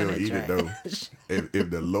the go in the eat it though. If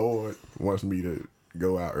the Lord wants me to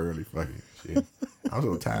go out early, fuck it. Shit. I'm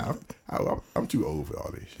so tired. I'm too old for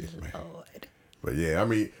all this shit, man. Lord. But yeah, I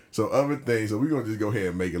mean, so other things. So we're gonna just go ahead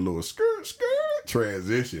and make a little skirt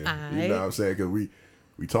transition. You know what I'm saying? Because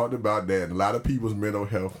we talked about that, and a lot of people's mental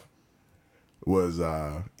health was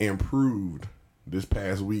improved this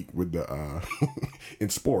past week with the in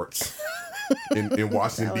sports. In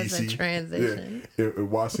Washington, D.C. Transition. Yeah, in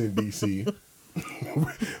Washington, D.C.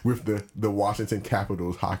 with the Washington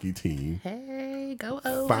Capitals hockey team. Hey, go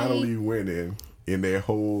over. Finally winning in their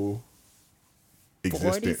whole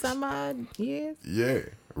existence. 40 some odd years? Yeah,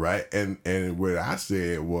 right. And what I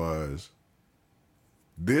said was,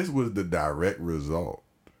 this was the direct result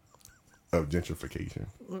of gentrification.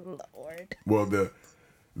 Lord. Well, the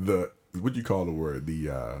what you call the word?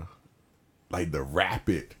 Like the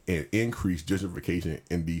rapid and increased gentrification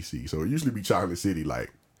in DC. So it used to be Chocolate City,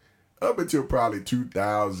 like up until probably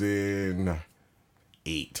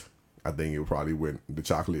 2008. I think it probably when the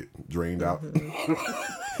chocolate drained out. Well,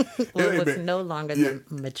 it was no longer the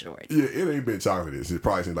majority. Yeah, it ain't been chocolate. It's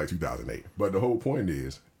probably since like 2008. But the whole point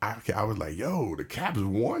is, I was like, yo, the Caps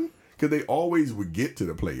won? Because they always would get to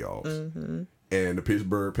the playoffs. And the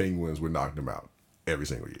Pittsburgh Penguins would knock them out every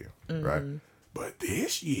single year, right? But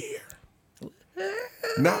this year,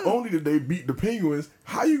 not only did they beat the Penguins,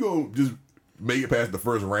 how you gonna just make it past the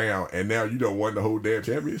first round and now you done won the whole damn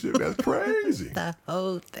championship? That's crazy. The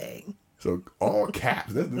whole thing. So all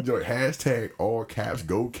caps. That's the joint. Hashtag all caps.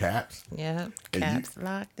 Go Caps. Yeah, Caps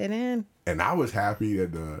locked it in. And I was happy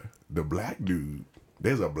that the black dude.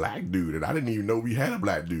 There's a black dude, and I didn't even know we had a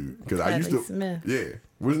black dude because I used to. Smith. Yeah,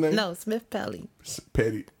 what's his name? No, Smith Pelly.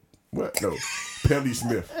 Petty. What? No, Pelly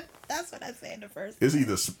Smith. That's what I said the first. It's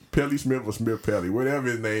either Pelly Smith or Smith Pelly, whatever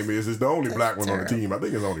his name is. It's the only black one on the team. I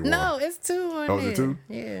think it's only one. No, it's two on there. Oh, is it two?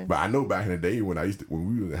 Yeah. But I know back in the day when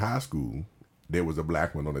we were in high school, there was a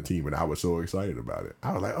black one on the team, and I was so excited about it.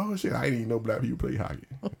 I was like, oh shit, I didn't even know black people play hockey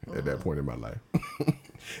at that point in my life.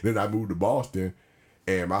 Then I moved to Boston,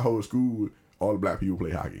 and my whole school, all the black people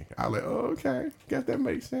play hockey. I was like, oh, okay, guess that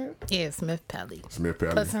makes sense. Yeah, Smith Pelly. Smith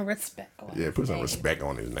Pelly. Put some respect on Yeah, put some respect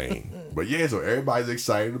on his name. But yeah, so everybody's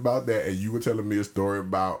excited about that. And you were telling me a story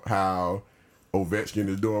about how Ovechkin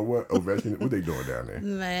is doing what? Ovechkin, what they doing down there?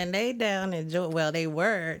 Man, they down in they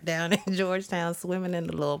were down in Georgetown swimming in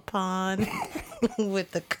the little pond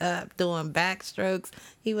with the cup doing backstrokes.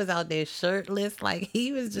 He was out there shirtless, like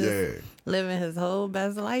he was just living his whole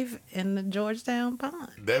best life in the Georgetown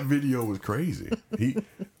pond. That video was crazy.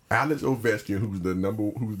 Alex Ovechkin, who's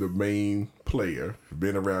the main player,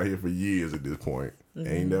 been around here for years at this point.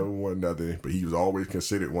 Ain't never won nothing, but he was always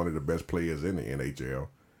considered one of the best players in the NHL.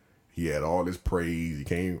 He had all this praise.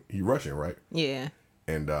 He Russian, right? Yeah.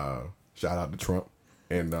 And shout out to Trump.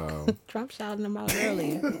 And Trump shouted him out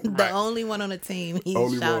earlier. The only one on the team. He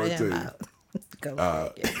shouted him out.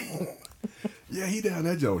 Go yeah, he down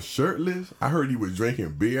that joint shirtless. I heard he was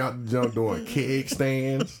drinking beer out the jump, doing keg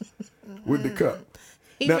stands with the cup.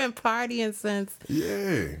 He been partying since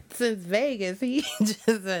Vegas.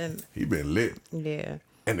 He been lit. Yeah.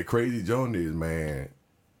 And the crazy joint is, man,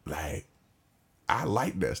 like, I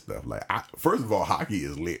like that stuff. Like, first of all, hockey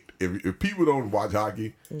is lit. If people don't watch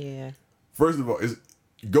hockey, first of all,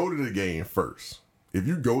 go to the game first. If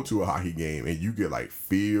you go to a hockey game and you get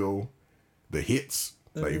feel the hits,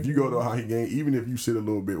 like if you go to a hockey game, even if you sit a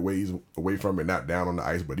little bit ways away from it, not down on the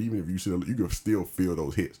ice, but even if you sit, you can still feel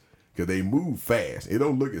those hits because they move fast. It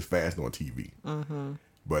don't look as fast on TV.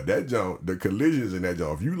 But that jump, the collisions in that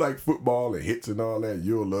jump, if you like football and hits and all that,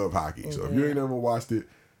 you'll love hockey. So if you ain't ever watched it,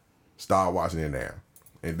 start watching it now.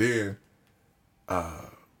 And then,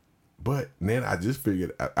 but then I just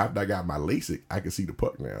figured after I got my LASIK, I could see the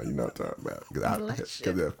puck now. You know what I'm talking about?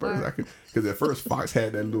 Because at first Fox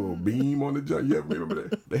had that little beam on the jump. You ever remember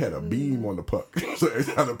that? They had a beam on the puck. So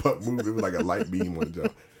every time the puck moved, it was like a light beam on the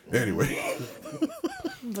jump. Anyway.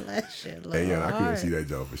 Bless you, Lord. And yeah, I couldn't see that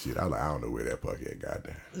jump for shit. I was like, I don't know where that puck at,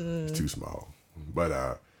 goddamn. It's too small.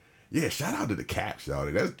 But yeah, shout out to the Caps, y'all.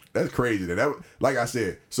 That's crazy. That like I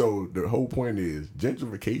said, so the whole point is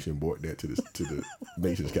gentrification brought that to the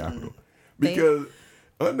nation's capital. Because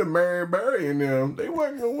under Marion Barry and them, they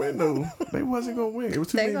wasn't gonna win though. They wasn't gonna win. It was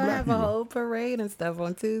too many black people. They gonna have a whole parade and stuff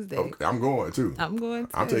on Tuesday. Okay, I'm going too. I'm going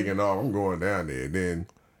too. I'm taking off. I'm going down there. And then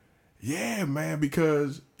yeah, man,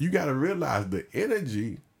 because you got to realize the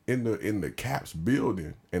energy in the Caps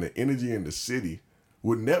building and the energy in the city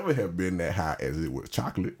would never have been that high as it was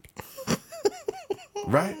chocolate.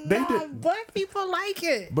 Right? They did. Black people like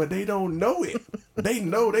it. But they don't know it. They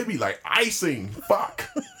know. They be like, icing. Fuck.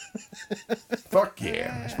 Fuck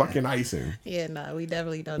yeah. It's fucking icing. Yeah, no, we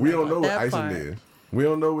definitely don't know. We don't know what icing part. is. We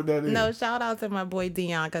don't know what that is. No, shout out to my boy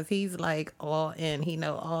Dion because he's like all in. He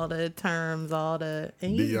know all the terms, and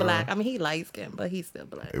he's Dion. black. I mean, he light skinned, but he's still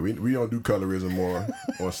black. We don't do colorism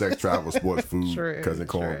on sex, travel, sports, food, cousin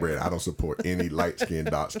cornbread. I don't support any light skin,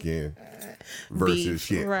 dark skin versus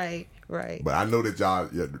shit. Right. But I know that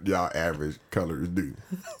y'all average colors do.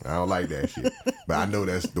 I don't like that shit. But I know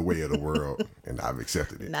that's the way of the world, and I've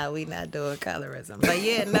accepted it. No, we not doing colorism. But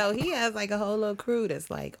yeah, no, he has like a whole little crew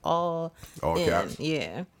that's like all Caps.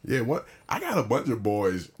 Yeah. Yeah. What? I got a bunch of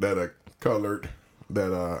boys that are colored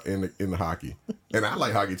that are in the hockey, and I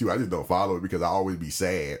like hockey too. I just don't follow it because I always be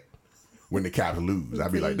sad when the Caps lose. I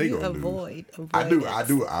be like, they gonna lose. I do.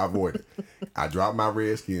 I avoid it. I dropped my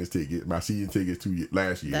Redskins ticket, my season tickets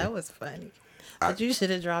last year. That was funny. But you should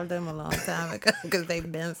have dropped them a long time ago because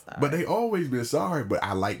they've been sorry. But they always been sorry. But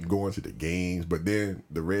I like going to the games. But then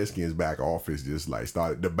the Redskins back office just like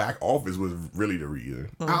started. The back office was really the reason.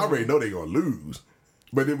 I already know they gonna lose,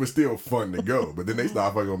 but it was still fun to go. But then they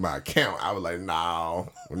started fucking on my account. I was like,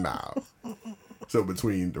 no. So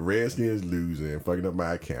between the Redskins losing, fucking up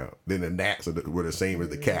my account, then the Nats were the same as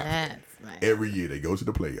the Caps. Every year they go to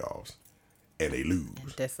the playoffs and they lose.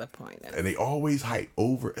 Disappointed. And they always hype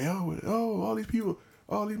over, all these people,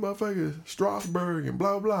 all these motherfuckers, Strasburg and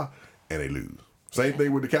blah, blah, and they lose. Same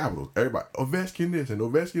thing with the Capitals. Everybody, Ovechkin this and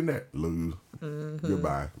Ovechkin that, lose.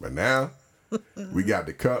 Goodbye. But now, we got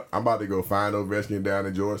the cup. I'm about to go find Ovechkin down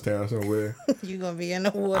in Georgetown somewhere. You gonna be in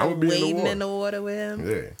the water, wading in the water with him?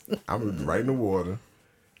 Yeah, I'm right in the water.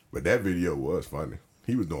 But that video was funny.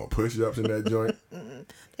 He was doing push-ups in that joint.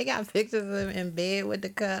 They got pictures of him in bed with the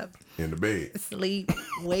cup. In the bed. Sleep,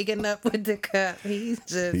 waking up with the cup. He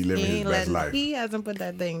living his best life. He hasn't put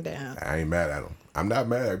that thing down. I ain't mad at him. I'm not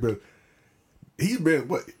mad at him, but he's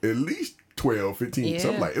been, at least 12, 15,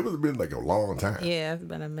 something like it was been like a long time. Yeah, it's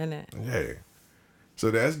been a minute. Yeah. So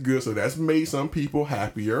that's good. So that's made some people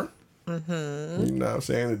happier. You know what I'm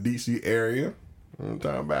saying? The DC area. You know what I'm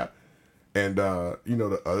talking about? And,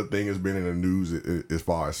 the other thing that's been in the news as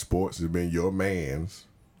far as sports has been your man's.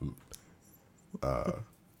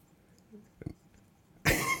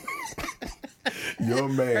 Your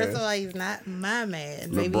man. First of all, he's not my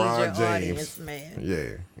man. Maybe LeBron he's your James. audience man. Yeah.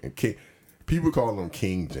 And people call him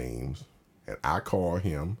King James, and I call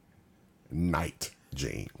him Knight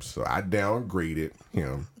James. So I downgraded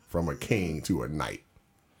him from a king to a knight.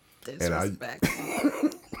 Disrespect.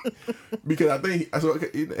 Because I think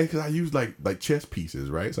because I use like chess pieces,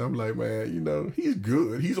 right? So I'm like, man, he's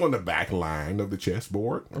good. He's on the back line of the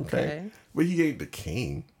chessboard, okay? But he ain't the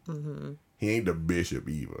king. He ain't the bishop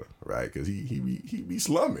either, right? Because he be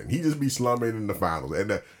slumming. He just be slumming in the finals,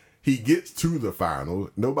 and he gets to the finals.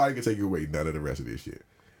 Nobody can take away none of the rest of this shit.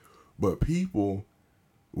 But people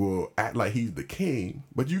will act like he's the king,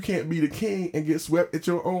 but you can't be the king and get swept at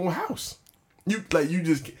your own house.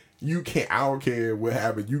 You can't. I don't care what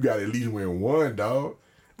happened. You got to at least win one, dog.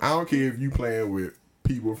 I don't care if you playing with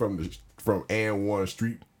people from &1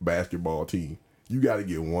 street basketball team. You got to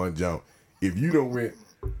get one jump. If you don't win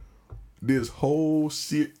this whole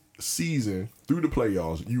season through the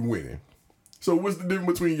playoffs, you winning. So what's the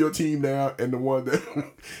difference between your team now and the one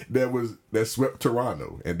that swept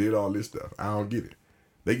Toronto and did all this stuff? I don't get it.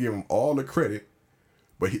 They give him all the credit.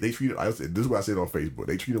 But they treat him, this is what I said on Facebook,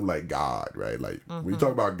 they treat him like God, right? Like, when you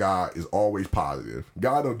talk about God, it's always positive.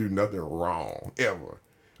 God don't do nothing wrong, ever.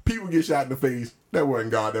 People get shot in the face, that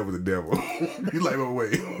wasn't God, that was the devil. You're like,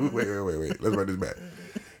 wait, let's run this back.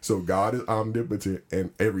 So God is omnipotent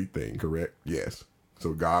and everything, correct? Yes.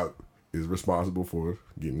 So God is responsible for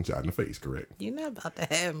getting shot in the face, correct? You're not about to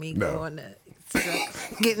have me No. going to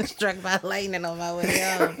getting struck by lightning on my way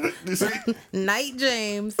home. You see? Knight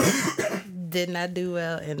James did not do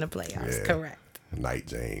well in the playoffs. Yeah. Correct. Knight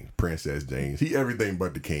James, Princess James. He everything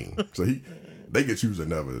but the king. So they could choose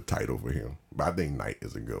another title for him. But I think Knight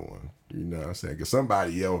is a good one. You know what I'm saying? Because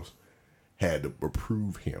somebody else had to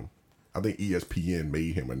approve him. I think ESPN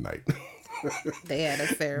made him a knight. They had a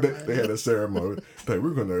ceremony. They had a ceremony. Like,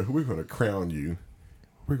 we're gonna crown you.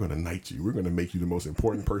 We're gonna knight you. We're gonna make you the most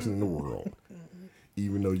important person in the world,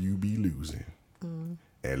 even though you be losing.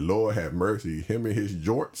 And Lord have mercy, him and his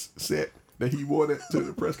jorts set that he wore to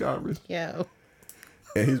the press conference, Yo.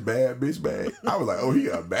 and his bad bitch bag. I was like, oh, he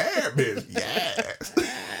a bad bitch. Yes.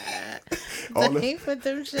 He put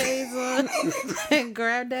them shades on and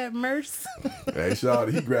grabbed that merce. Hey,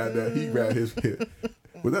 Shawty, he grabbed his.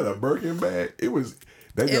 Was that a Birkin bag? It was.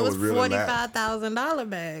 That It was was really loud. $45,000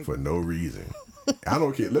 bag. For no reason. I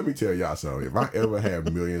don't care. Let me tell y'all something. If I ever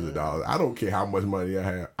have millions of dollars, I don't care how much money I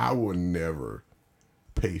have, I will never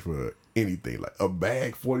pay for anything. Like a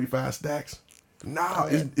bag, 45 stacks. Nah,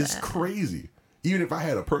 it's crazy. Even if I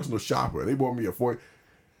had a personal shopper, they bought me a 40.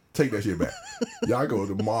 Take that shit back. Y'all go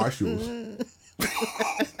to Marshalls.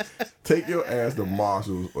 Take your ass to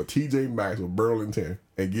Marshalls or TJ Maxx or Burlington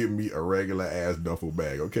and give me a regular ass duffel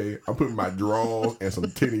bag, okay? I'm putting my drawers and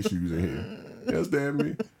some tennis shoes in here. You understand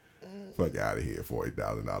me? Fuck out of here,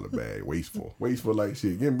 $40,000 bag. Wasteful like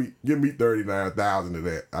shit. Give me $39,000 of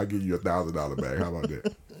that. I'll give you $1,000 bag. How about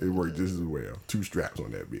that? It worked just as well. 2 straps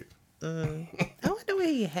on that bitch. I wonder what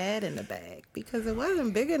he had in the bag because it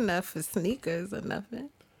wasn't big enough for sneakers or nothing.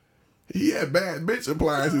 He had bad bitch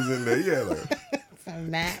appliances in there. He had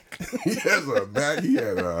Some Mac. he has a Mac.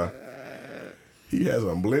 He had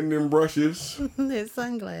some blending brushes. His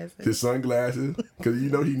sunglasses. His sunglasses, because you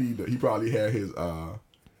know he probably had his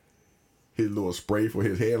little spray for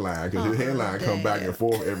his hairline, because his hairline come back and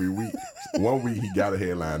forth every week. One week he got a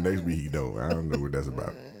hairline, next week he don't. I don't know what that's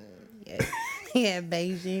about. Yeah. He had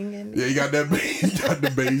Beijing in Yeah, he got the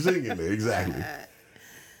Beijing in there, exactly.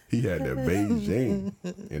 He had that Beijing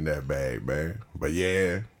in that bag, man. But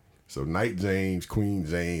yeah, so Knight James, Queen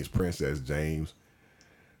James, Princess James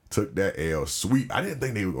took that L sweep. I didn't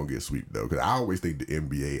think they were gonna get sweep though, because I always think the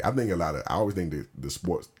NBA. I always think that the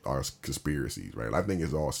sports are conspiracies, right? I think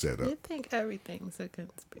it's all set up. You think everything's a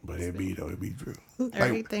conspiracy. But it be true.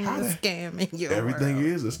 Everything Like, is a scam in your everything world.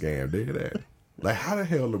 is a scam. They that. Like, how the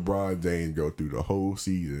hell LeBron James go through the whole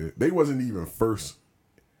season? They wasn't even first.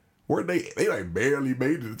 Were they? They like barely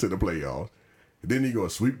made it to the playoffs. Then he gonna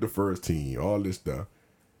sweep the first team. All this stuff.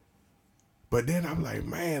 But then I'm like,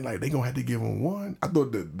 man, like they gonna have to give him one. I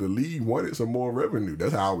thought the league wanted some more revenue.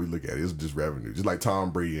 That's how I always look at it. It's just revenue. Just like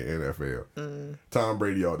Tom Brady in NFL. Tom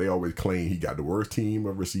Brady, they always claim he got the worst team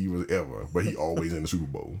of receivers ever, but he always in the Super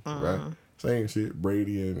Bowl, right? Same shit.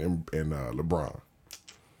 Brady and LeBron.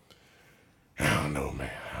 I don't know,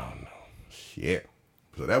 man. I don't know. Shit.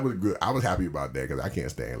 So that was good. I was happy about that because I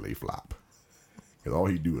can't stand lay flop. Because all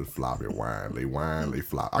he do is flop and whine. Lay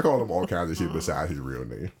flop. I call him all kinds of shit besides his real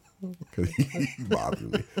name. Because he bothers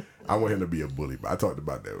me. I want him to be a bully, but I talked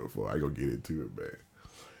about that before. I go get into it, man.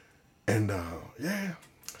 And, yeah.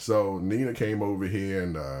 So Nina came over here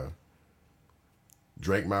and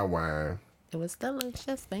drank my wine. It was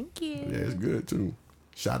delicious. Thank you. Yeah, it's good, too.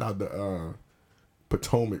 Shout out to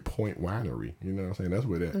Potomac Point Winery. You know what I'm saying? That's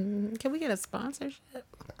where that. Can we get a sponsorship?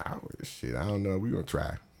 I don't know. We're going to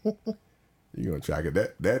try. You're going to try. Cause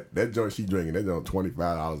that joint she drinking, that joint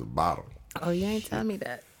 $25 a bottle. Oh, you ain't tell me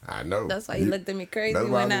that. I know. That's why you looked at me crazy That's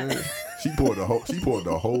when why she poured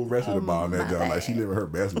the whole rest of the bottle in that my joint like she living her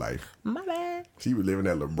best life. My bad. She was living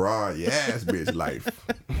that LeBron yes bitch life.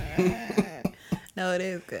 No, it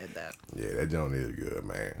is good though. Yeah, that joint is good,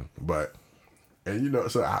 man. But and you know,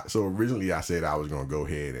 so originally I said I was gonna go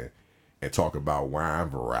ahead and talk about wine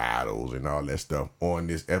varietals and all that stuff on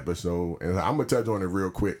this episode, and I'm gonna touch on it real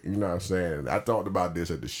quick. You know what I'm saying? I talked about this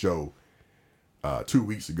at the show 2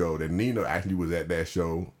 weeks ago that Nina actually was at that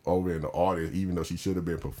show over in the audience, even though she should have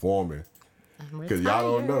been performing. Because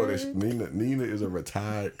y'all don't know that Nina is a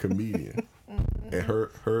retired comedian, and her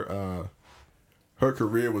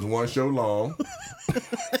career was one show long.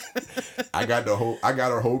 I got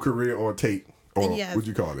her whole career on tape, or yes. What'd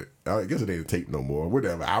you call it? I guess it ain't a tape no more.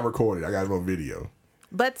 Whatever. I recorded. I got it on video.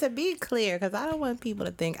 But to be clear, because I don't want people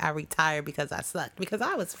to think I retired because I sucked, because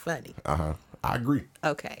I was funny. I agree.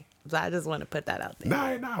 Okay. So I just want to put that out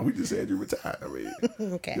there. Nah. We just said you retired. I mean,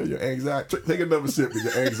 Okay. your anxiety. Take another sip because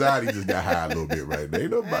your anxiety just got high a little bit right there.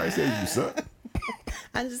 Ain't nobody say you suck.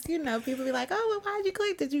 I just, people be like, oh, well, why'd you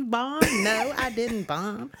click? Did you bomb? No, I didn't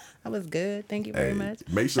bomb. I was good. Thank you very much.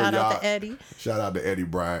 Make sure Shout y'all, out to Eddie. Shout out to Eddie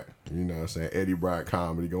Bryant. You know what I'm saying? Eddie Bryant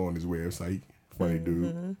Comedy. Go on his website. Funny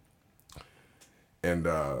dude. And,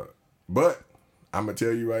 but I'm going to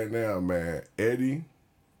tell you right now, man, Eddie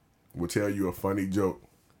will tell you a funny joke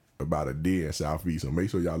about a deer in Southeast. So make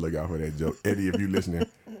sure y'all look out for that joke. Eddie, if you listening,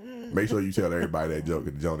 make sure you tell everybody that joke,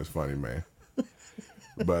 because the joke is funny, man.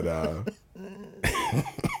 But,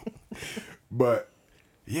 but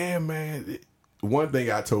yeah, man. One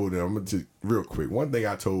thing I told them, I'm gonna just real quick. One thing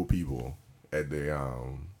I told people at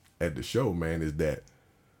the show, man, is that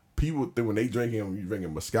people think when they drinking, you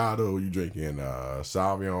drinking Moscato, you drinking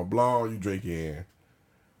Sauvignon Blanc, you drinking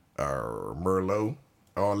Merlot,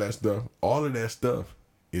 all that stuff. All of that stuff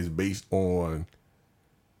is based on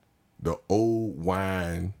the old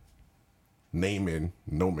wine naming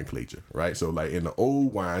nomenclature, right? So like in the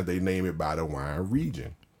old wines, they name it by the wine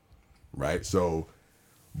region, right? So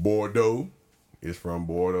Bordeaux is from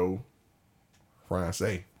Bordeaux,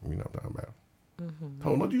 Francais. You know what I'm talking about. Mm-hmm.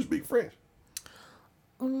 Hold on, do you speak French?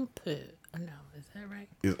 Un peu. No, is that right?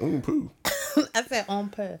 It's un peu. I said un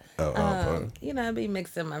peu. Oh, un peu. I be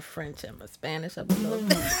mixing my French and my Spanish up a little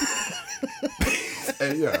bit.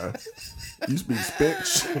 Hey, yeah. You speak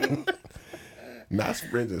Spanish. Not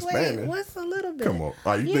French and Spanish. Wait, what's a little bit? Come on.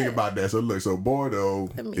 All right, you think about that. So look, so Bordeaux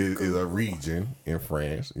is a region in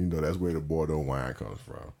France. You know, that's where the Bordeaux wine comes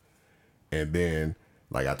from. And then,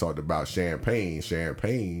 like I talked about Champagne.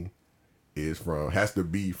 Champagne has to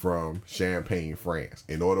be from Champagne, France,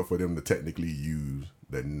 in order for them to technically use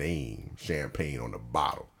the name Champagne on the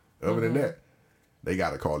bottle. Other than that, they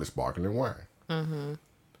got to call it sparkling wine. Mm-hmm.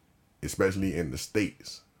 Especially in the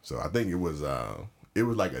States. So I think it was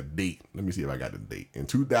like a date. Let me see if I got the date. In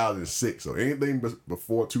 2006. So anything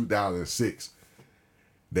before 2006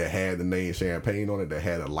 that had the name Champagne on it, that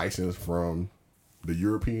had a license from the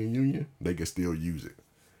European Union, they could still use it.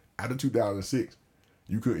 After 2006,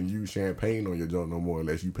 you couldn't use Champagne on your joint no more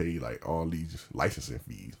unless you paid like all these licensing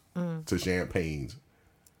fees to Champagne's,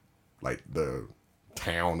 like the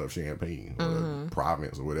town of Champagne or the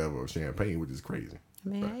province or whatever of Champagne, which is crazy.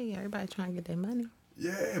 Man, hey, everybody trying to get their money.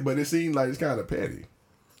 Yeah, but it seemed like it's kind of petty.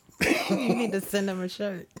 You need to send them a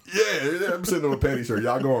shirt. Yeah, I'm sending them a petty shirt.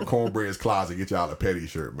 Y'all go on Cornbread's Closet, get y'all a petty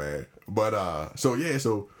shirt, man. But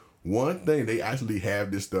so one thing, they actually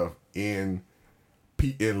have this stuff in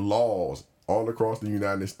laws all across the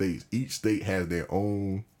United States. Each state has their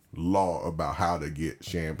own law about how to get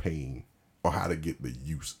champagne or how to get the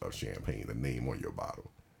use of champagne, the name on your bottle.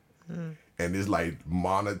 And it's like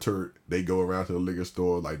monitored. They go around to the liquor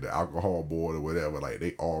store, like the alcohol board or whatever. Like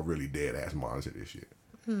they all really dead ass monitor this shit.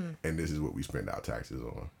 And this is what we spend our taxes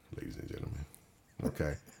on, ladies and gentlemen.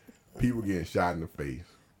 Okay, people getting shot in the face.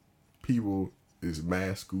 People is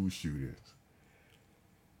mass school shootings.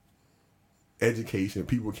 Education,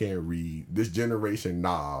 people can't read. This generation,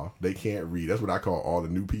 they can't read. That's what I call all the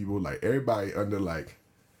new people. Like everybody under like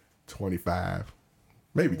 25,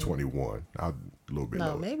 maybe 21. A little bit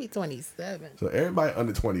lower. Maybe 27. So everybody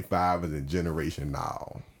under 25 is in generation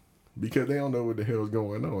now. Because they don't know what the hell's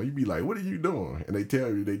going on. You be like, what are you doing? And they tell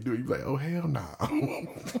you they do. You be like, oh, hell no.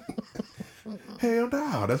 Hell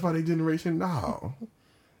no. That's why they generation now.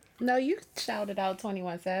 No, you shouted out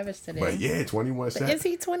 21 Savage today. But yeah, 21 Savage. Is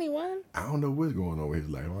he 21? I don't know what's going on with his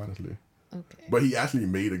life, honestly. Okay. But he actually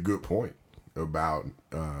made a good point about,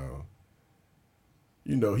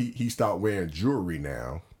 he stopped wearing jewelry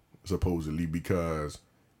now, supposedly, because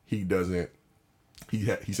he doesn't.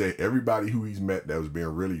 He said everybody who he's met that was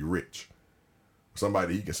being really rich,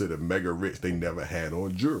 somebody he considered mega rich, they never had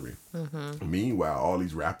on jewelry. Mm-hmm. Meanwhile, all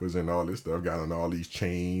these rappers and all this stuff got on all these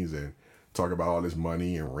chains and talk about all this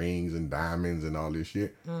money and rings and diamonds and all this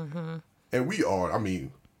shit. Mm-hmm. And we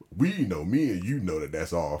know, me and you know that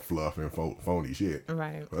that's all fluff and phony shit.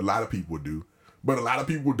 Right. A lot of people do. But a lot of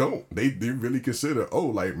people don't. They really consider,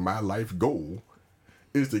 like my life goal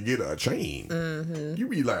is to get a chain. Mm-hmm. You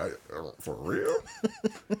be like, for real?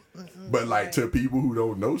 But like to people who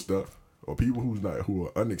don't know stuff or people who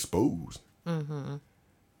are unexposed,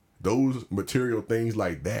 those material things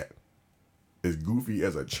like that, as goofy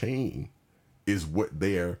as a chain, is what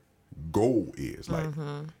their goal is. Like,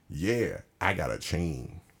 yeah, I got a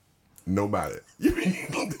chain. No matter. And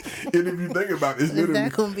if you think about it, it's literally... Is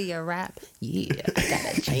that going to be a rap? Yeah, I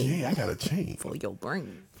got a chain. Yeah, I got a chain. For your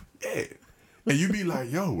brain. Yeah. And you be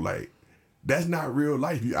like, yo, like, that's not real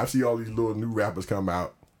life. I see all these little new rappers come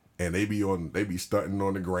out and they be stunting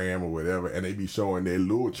on the gram or whatever, and they be showing their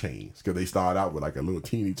little chains because they start out with like a little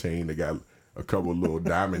teeny chain that got a couple of little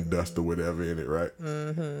diamond dust or whatever in it, right?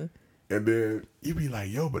 Mm-hmm. And then you be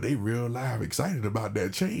like, yo, but they real live excited about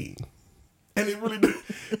that chain. And it really do.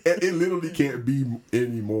 And it literally can't be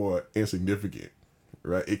any more insignificant,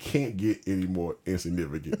 right? It can't get any more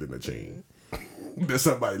insignificant than a chain. That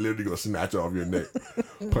somebody literally gonna snatch off your neck,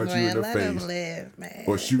 punch you in the face,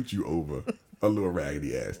 or shoot you over a little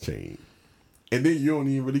raggedy ass chain. And then you don't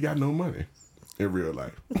even really got no money in real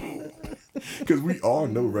life. Because we all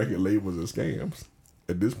know record labels are scams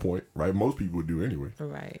at this point, right? Most people do anyway.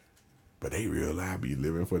 Right. But they real life be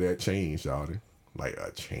living for that chain, shawty. Like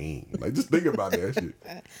a chain. Like just think about that shit.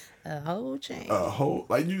 A whole chain. A whole,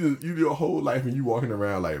 like you do your whole life and you walking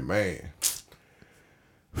around like, man,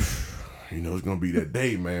 you know it's gonna be that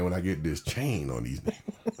day, man, when I get this chain on these.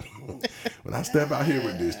 When I step out here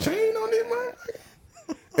with this chain on it, man.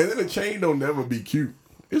 And then the chain don't never be cute.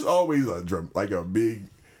 It's always like a big,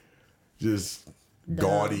 just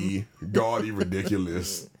gaudy,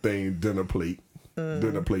 ridiculous thing, dinner plate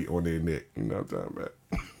on their neck. You know what I'm talking about?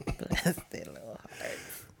 Bless their little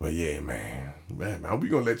hearts. But yeah, man, we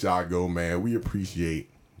gonna let y'all go, man. We appreciate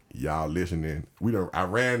y'all listening. I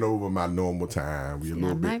ran over my normal time. We a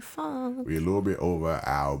little bit over an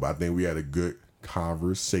hour, but I think we had a good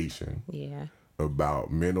conversation. Yeah.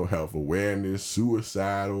 About mental health awareness,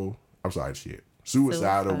 suicide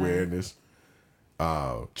awareness.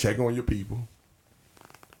 Check on your people.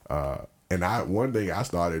 And one thing I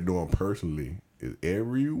started doing personally is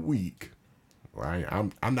every week. Right,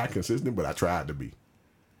 I'm not consistent, but I tried to be.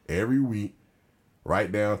 Every week,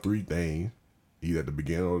 write down 3 things, either at the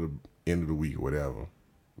beginning or the end of the week, or whatever,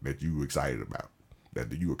 that you were excited about, that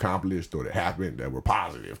you accomplished or that happened that were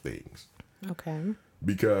positive things. Okay.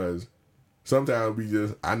 Because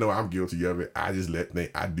sometimes I know I'm guilty of it. I just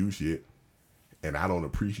I do shit, and I don't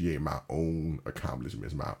appreciate my own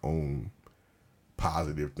accomplishments, my own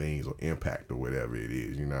positive things or impact or whatever it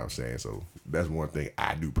is, you know what I'm saying? So that's one thing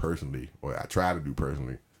I do personally, or I try to do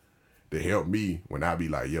personally, to help me when I be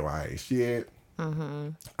like, yo, I ain't shit. Mm-hmm.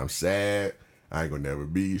 I'm sad. I ain't gonna never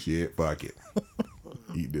be shit. Fuck it.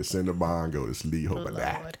 Eat this Cinnabon, go to sleep, hope I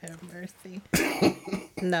die. Lord have mercy.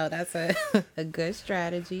 No, that's a good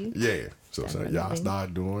strategy. Yeah. So y'all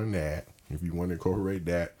start doing that if you want to incorporate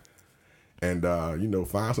that. And,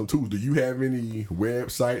 find some tools. Do you have any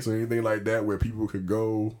websites or anything like that where people could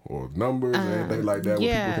go, or numbers or anything like that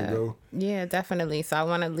where people can go? Yeah, definitely. So I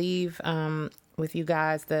want to leave with you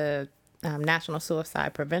guys the National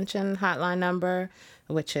Suicide Prevention Hotline number,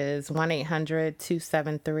 which is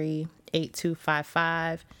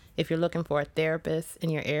 1-800-273-8255. If you're looking for a therapist in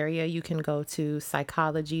your area, you can go to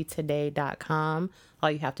psychologytoday.com. All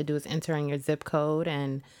you have to do is enter in your zip code,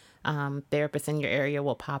 and therapists in your area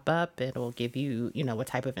will pop up. It'll give you, what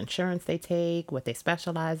type of insurance they take, what they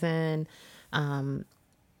specialize in, and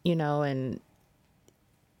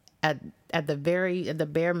at the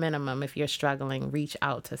bare minimum, if you're struggling, reach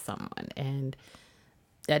out to someone. And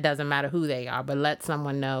that doesn't matter who they are, but let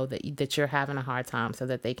someone know that you're having a hard time so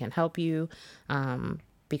that they can help you.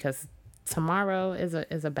 Because tomorrow is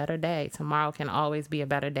a better day. Tomorrow can always be a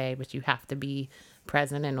better day, but you have to be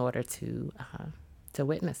present in order to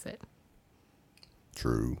witness it.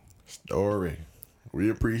 True story. We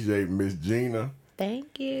appreciate Miss Gina.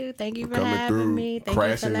 Thank you for having me. Thank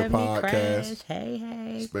Crashing you for letting the podcast. Me crash.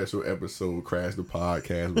 Hey. Special episode, Crash the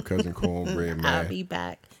Podcast with Cousin Cornbread, man. I'll be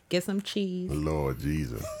back. Get some cheese. Lord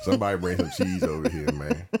Jesus. Somebody bring some cheese over here,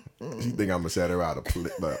 man. She think I'm going to set her out a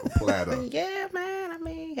platter. Yeah, man. I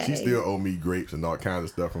mean, hey. She still owe me grapes and all kinds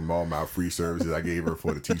of stuff from all my free services I gave her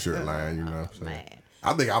for the t-shirt line, you know. So. Man.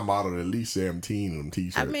 I think I modeled at least 17 of them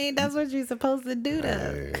t-shirts. I mean, that's what you're supposed to do, though.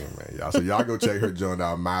 Man, y'all. So y'all go check her joint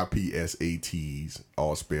out, MyPSATs,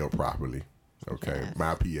 all spelled properly. Okay, yes.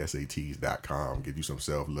 MyPSATs.com. Get you some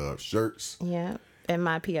self-love shirts. Yeah, and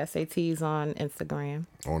MyPSATs on Instagram.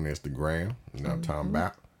 On Instagram, you know what I'm talking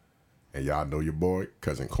about. And y'all know your boy,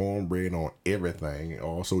 Cousin Cornbread, on everything,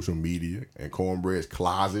 all social media. And Cornbread's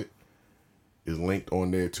Closet is linked on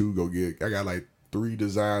there, too. I got like 3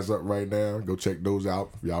 designs up right now. Go check those out.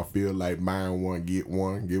 If y'all feel like buying one, get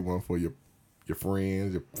one. Get one for your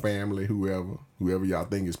friends, your family, whoever y'all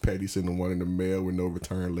think is petty. Send them one in the mail with no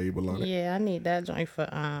return label on it. Yeah, I need that joint for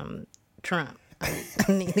Trump. I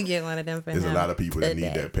need to get one of them for him. There's a lot of people that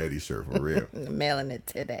need that petty shirt for real. Mailing it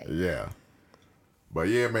today. Yeah. But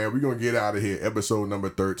yeah, man, we're going to get out of here. Episode number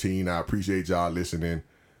 13. I appreciate y'all listening.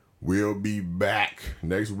 We'll be back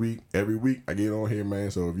next week. Every week I get on here, man.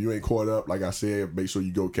 So if you ain't caught up, like I said, make sure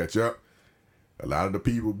you go catch up. A lot of the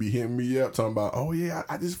people be hitting me up talking about, oh yeah,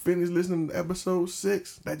 I just finished listening to episode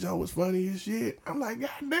 6. That joke was funny as shit. I'm like,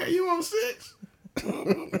 God damn, you on 6?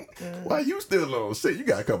 Why you still on 6? You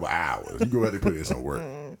got a couple hours. You go ahead and put in some work.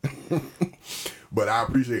 But I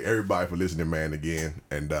appreciate everybody for listening, man, again.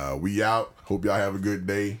 And we out. Hope y'all have a good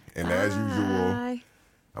day. And as usual, Bye.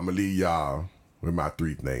 I'm going to leave y'all with my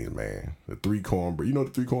 3 things, man. The 3 cornbread. You know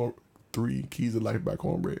the 3 keys of life by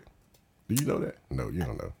cornbread? Do you know that? No, you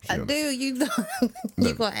don't know. I do. You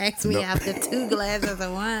gonna ask me after 2 glasses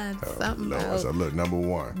of wine something No, about so look, number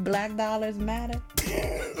 1. black dollars matter?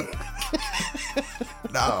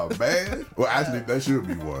 Nah, man. Well, actually, that should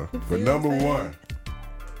be one. But number 1,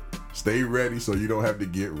 stay ready so you don't have to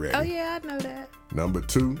get ready. Oh yeah, I know that. Number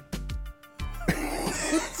 2,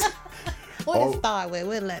 What to start with?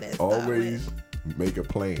 We'll let it start always with. make a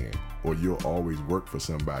plan, or you'll always work for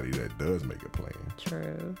somebody that does make a plan.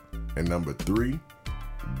 True. And number 3,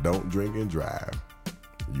 don't drink and drive.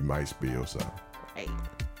 You might spill some. Right.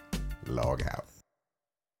 Log out.